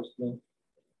law enforcement.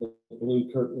 the blue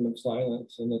curtain of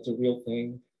silence, and it's a real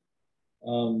thing.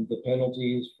 The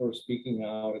penalties for speaking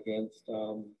out against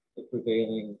the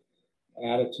prevailing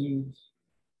attitudes,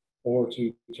 or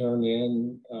to turn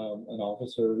in an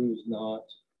officer who's not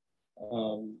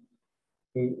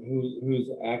who's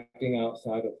acting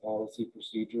outside of policy,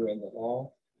 procedure, and the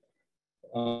law.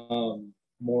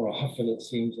 More often, it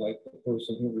seems like the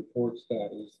person who reports that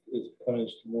is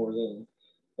punished more than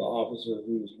the officer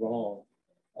who's wrong.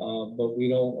 But we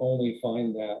don't only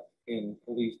find that in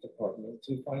police departments,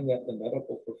 we find that in the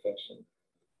medical profession.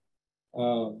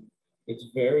 It's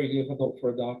very difficult for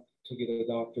a doctor to get a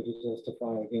doctor to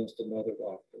testify against another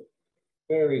doctor.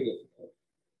 Very difficult.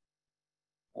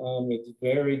 It's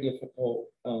very difficult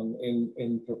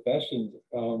in professions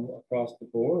across the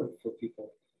board for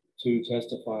people to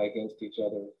testify against each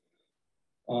other.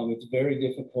 It's very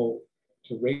difficult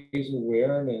to raise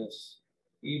awareness,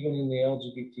 even in the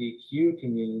LGBTQ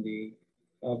community,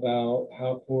 about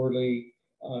how poorly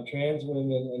trans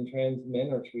women and trans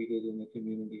men are treated in the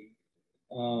community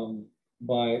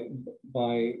by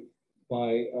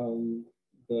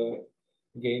the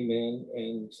gay men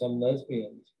and some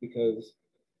lesbians, because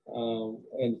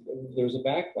and there's a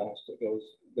backlash that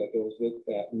goes with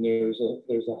that, and there's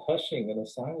a hushing and a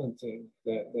silencing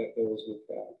that goes with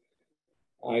that.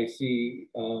 I see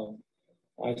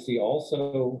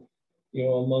also,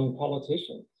 among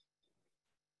politicians,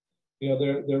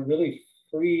 they're really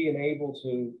free and able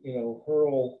to,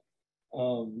 hurl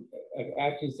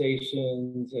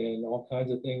accusations and all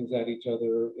kinds of things at each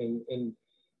other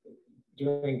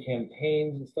during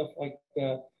campaigns and stuff like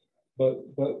that. But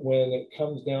when it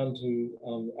comes down to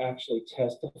actually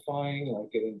testifying,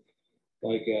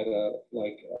 like at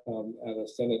a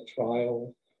Senate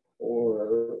trial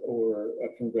or a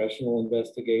congressional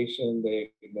investigation,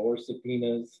 they ignore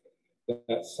subpoenas.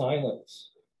 That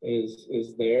silence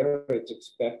is there. It's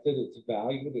expected. It's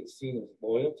valued. It's seen as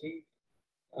loyalty,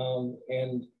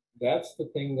 and that's the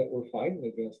thing that we're fighting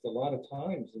against a lot of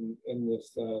times in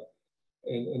this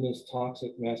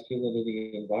toxic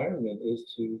masculinity environment,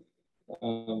 is to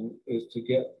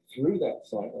get through that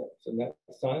silence, and that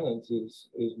silence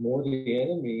is more the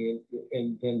enemy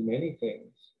than many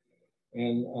things,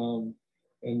 and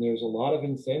there's a lot of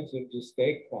incentive to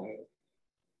stay quiet,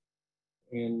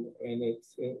 and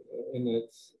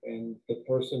the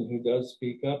person who does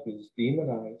speak up is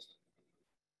demonized,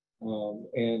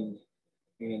 and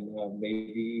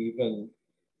maybe even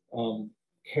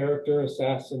character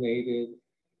assassinated,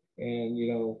 and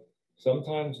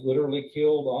sometimes literally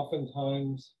killed,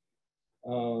 oftentimes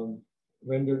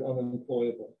rendered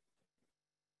unemployable.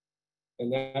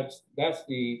 And that's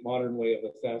the modern way of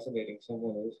assassinating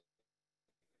someone is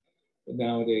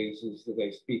nowadays, is that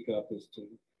they speak up, is to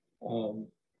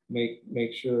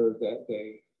make sure that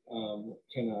they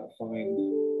cannot find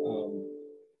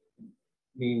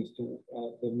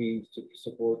the means to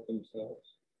support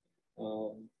themselves.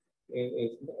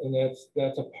 And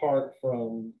that's apart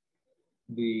from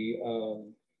the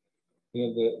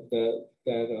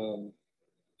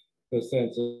the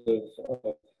sense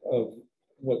of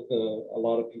what a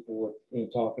lot of people were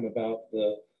talking about,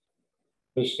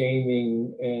 the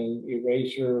shaming and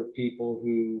erasure of people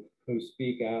who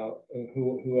speak out and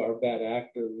who are bad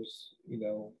actors.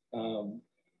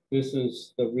 This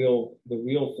is the real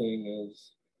thing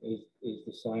is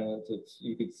the silence.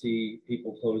 You could see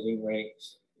people closing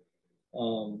ranks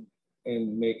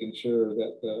and making sure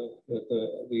that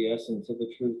the essence of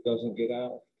the truth doesn't get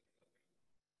out.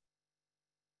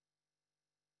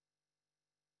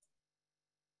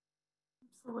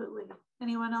 Absolutely.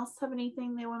 Anyone else have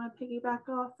anything they want to piggyback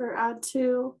off or add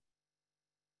to?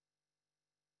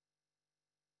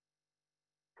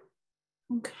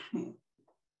 Okay.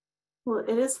 Well,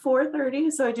 it is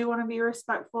 4:30, so I do want to be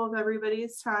respectful of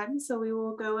everybody's time. So we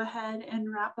will go ahead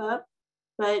and wrap up.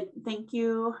 But thank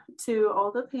you to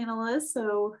all the panelists.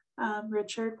 So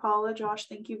Richard, Paula, Josh,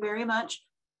 thank you very much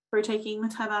for taking the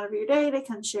time out of your day to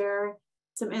come share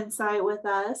some insight with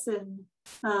us and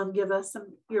give us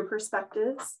your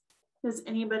perspectives. Does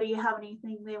anybody have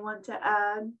anything they want to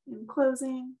add in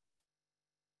closing?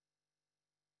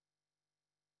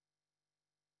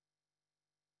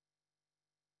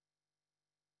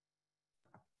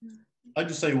 I'll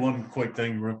just say one quick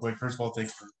thing real quick. First of all,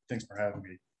 thanks for having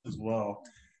me as well.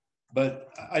 But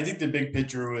I think the big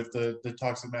picture with the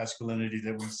toxic masculinity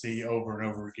that we see over and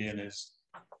over again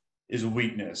is a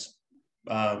weakness.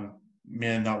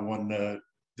 Men not wanting to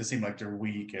seem like they're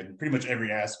weak, and pretty much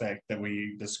every aspect that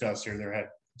we discuss here, there had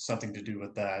something to do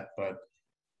with that. But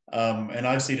and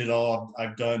I've seen it all.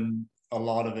 I've done a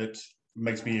lot of it. It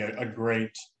makes me a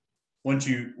great, once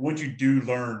you do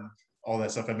learn all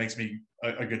that stuff. That makes me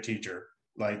a good teacher.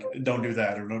 Like, don't do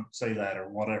that or don't say that or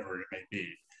whatever it may be.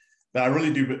 But I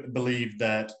really do believe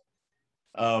that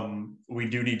we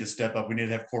do need to step up. We need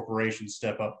to have corporations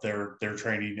step up their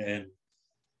training in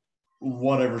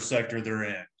whatever sector they're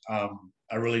in.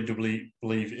 I really do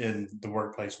believe in the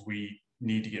workplace. We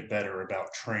need to get better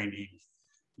about training,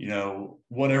 you know,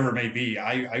 whatever it may be.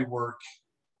 I work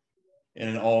in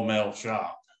an all-male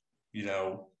shop, you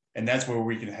know, and that's where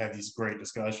we can have these great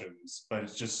discussions, but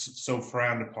it's just so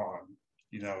frowned upon,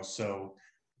 you know. So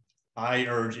I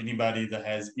urge anybody that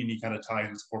has any kind of ties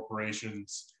with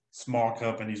corporations, small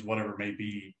companies, whatever it may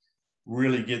be,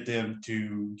 really get them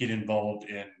to get involved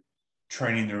in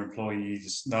training their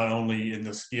employees, not only in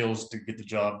the skills to get the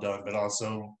job done, but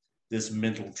also this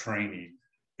mental training.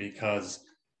 Because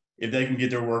if they can get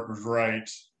their workers right,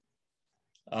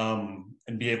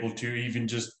 and be able to even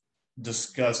just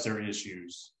discuss their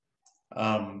issues,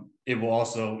 it will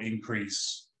also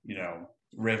increase, you know,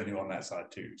 revenue on that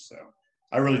side too. So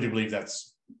I really do believe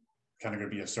that's kind of going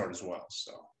to be a start as well.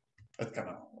 So that's kind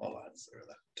of all I have to say with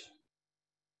that.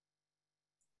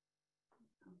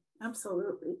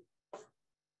 Absolutely.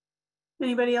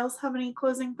 Anybody else have any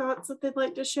closing thoughts that they'd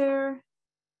like to share?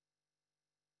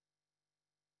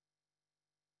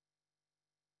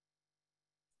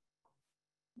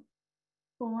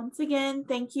 Well, once again,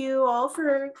 thank you all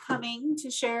for coming to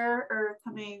share, or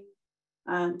coming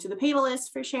to the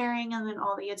panelists for sharing, and then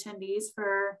all the attendees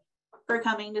for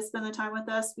coming to spend the time with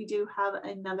us. We do have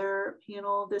another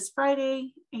panel this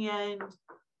Friday and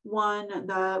one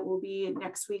that will be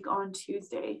next week on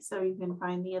Tuesday. So you can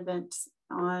find the event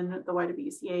on the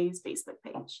YWCA's Facebook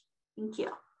page. Thank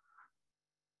you.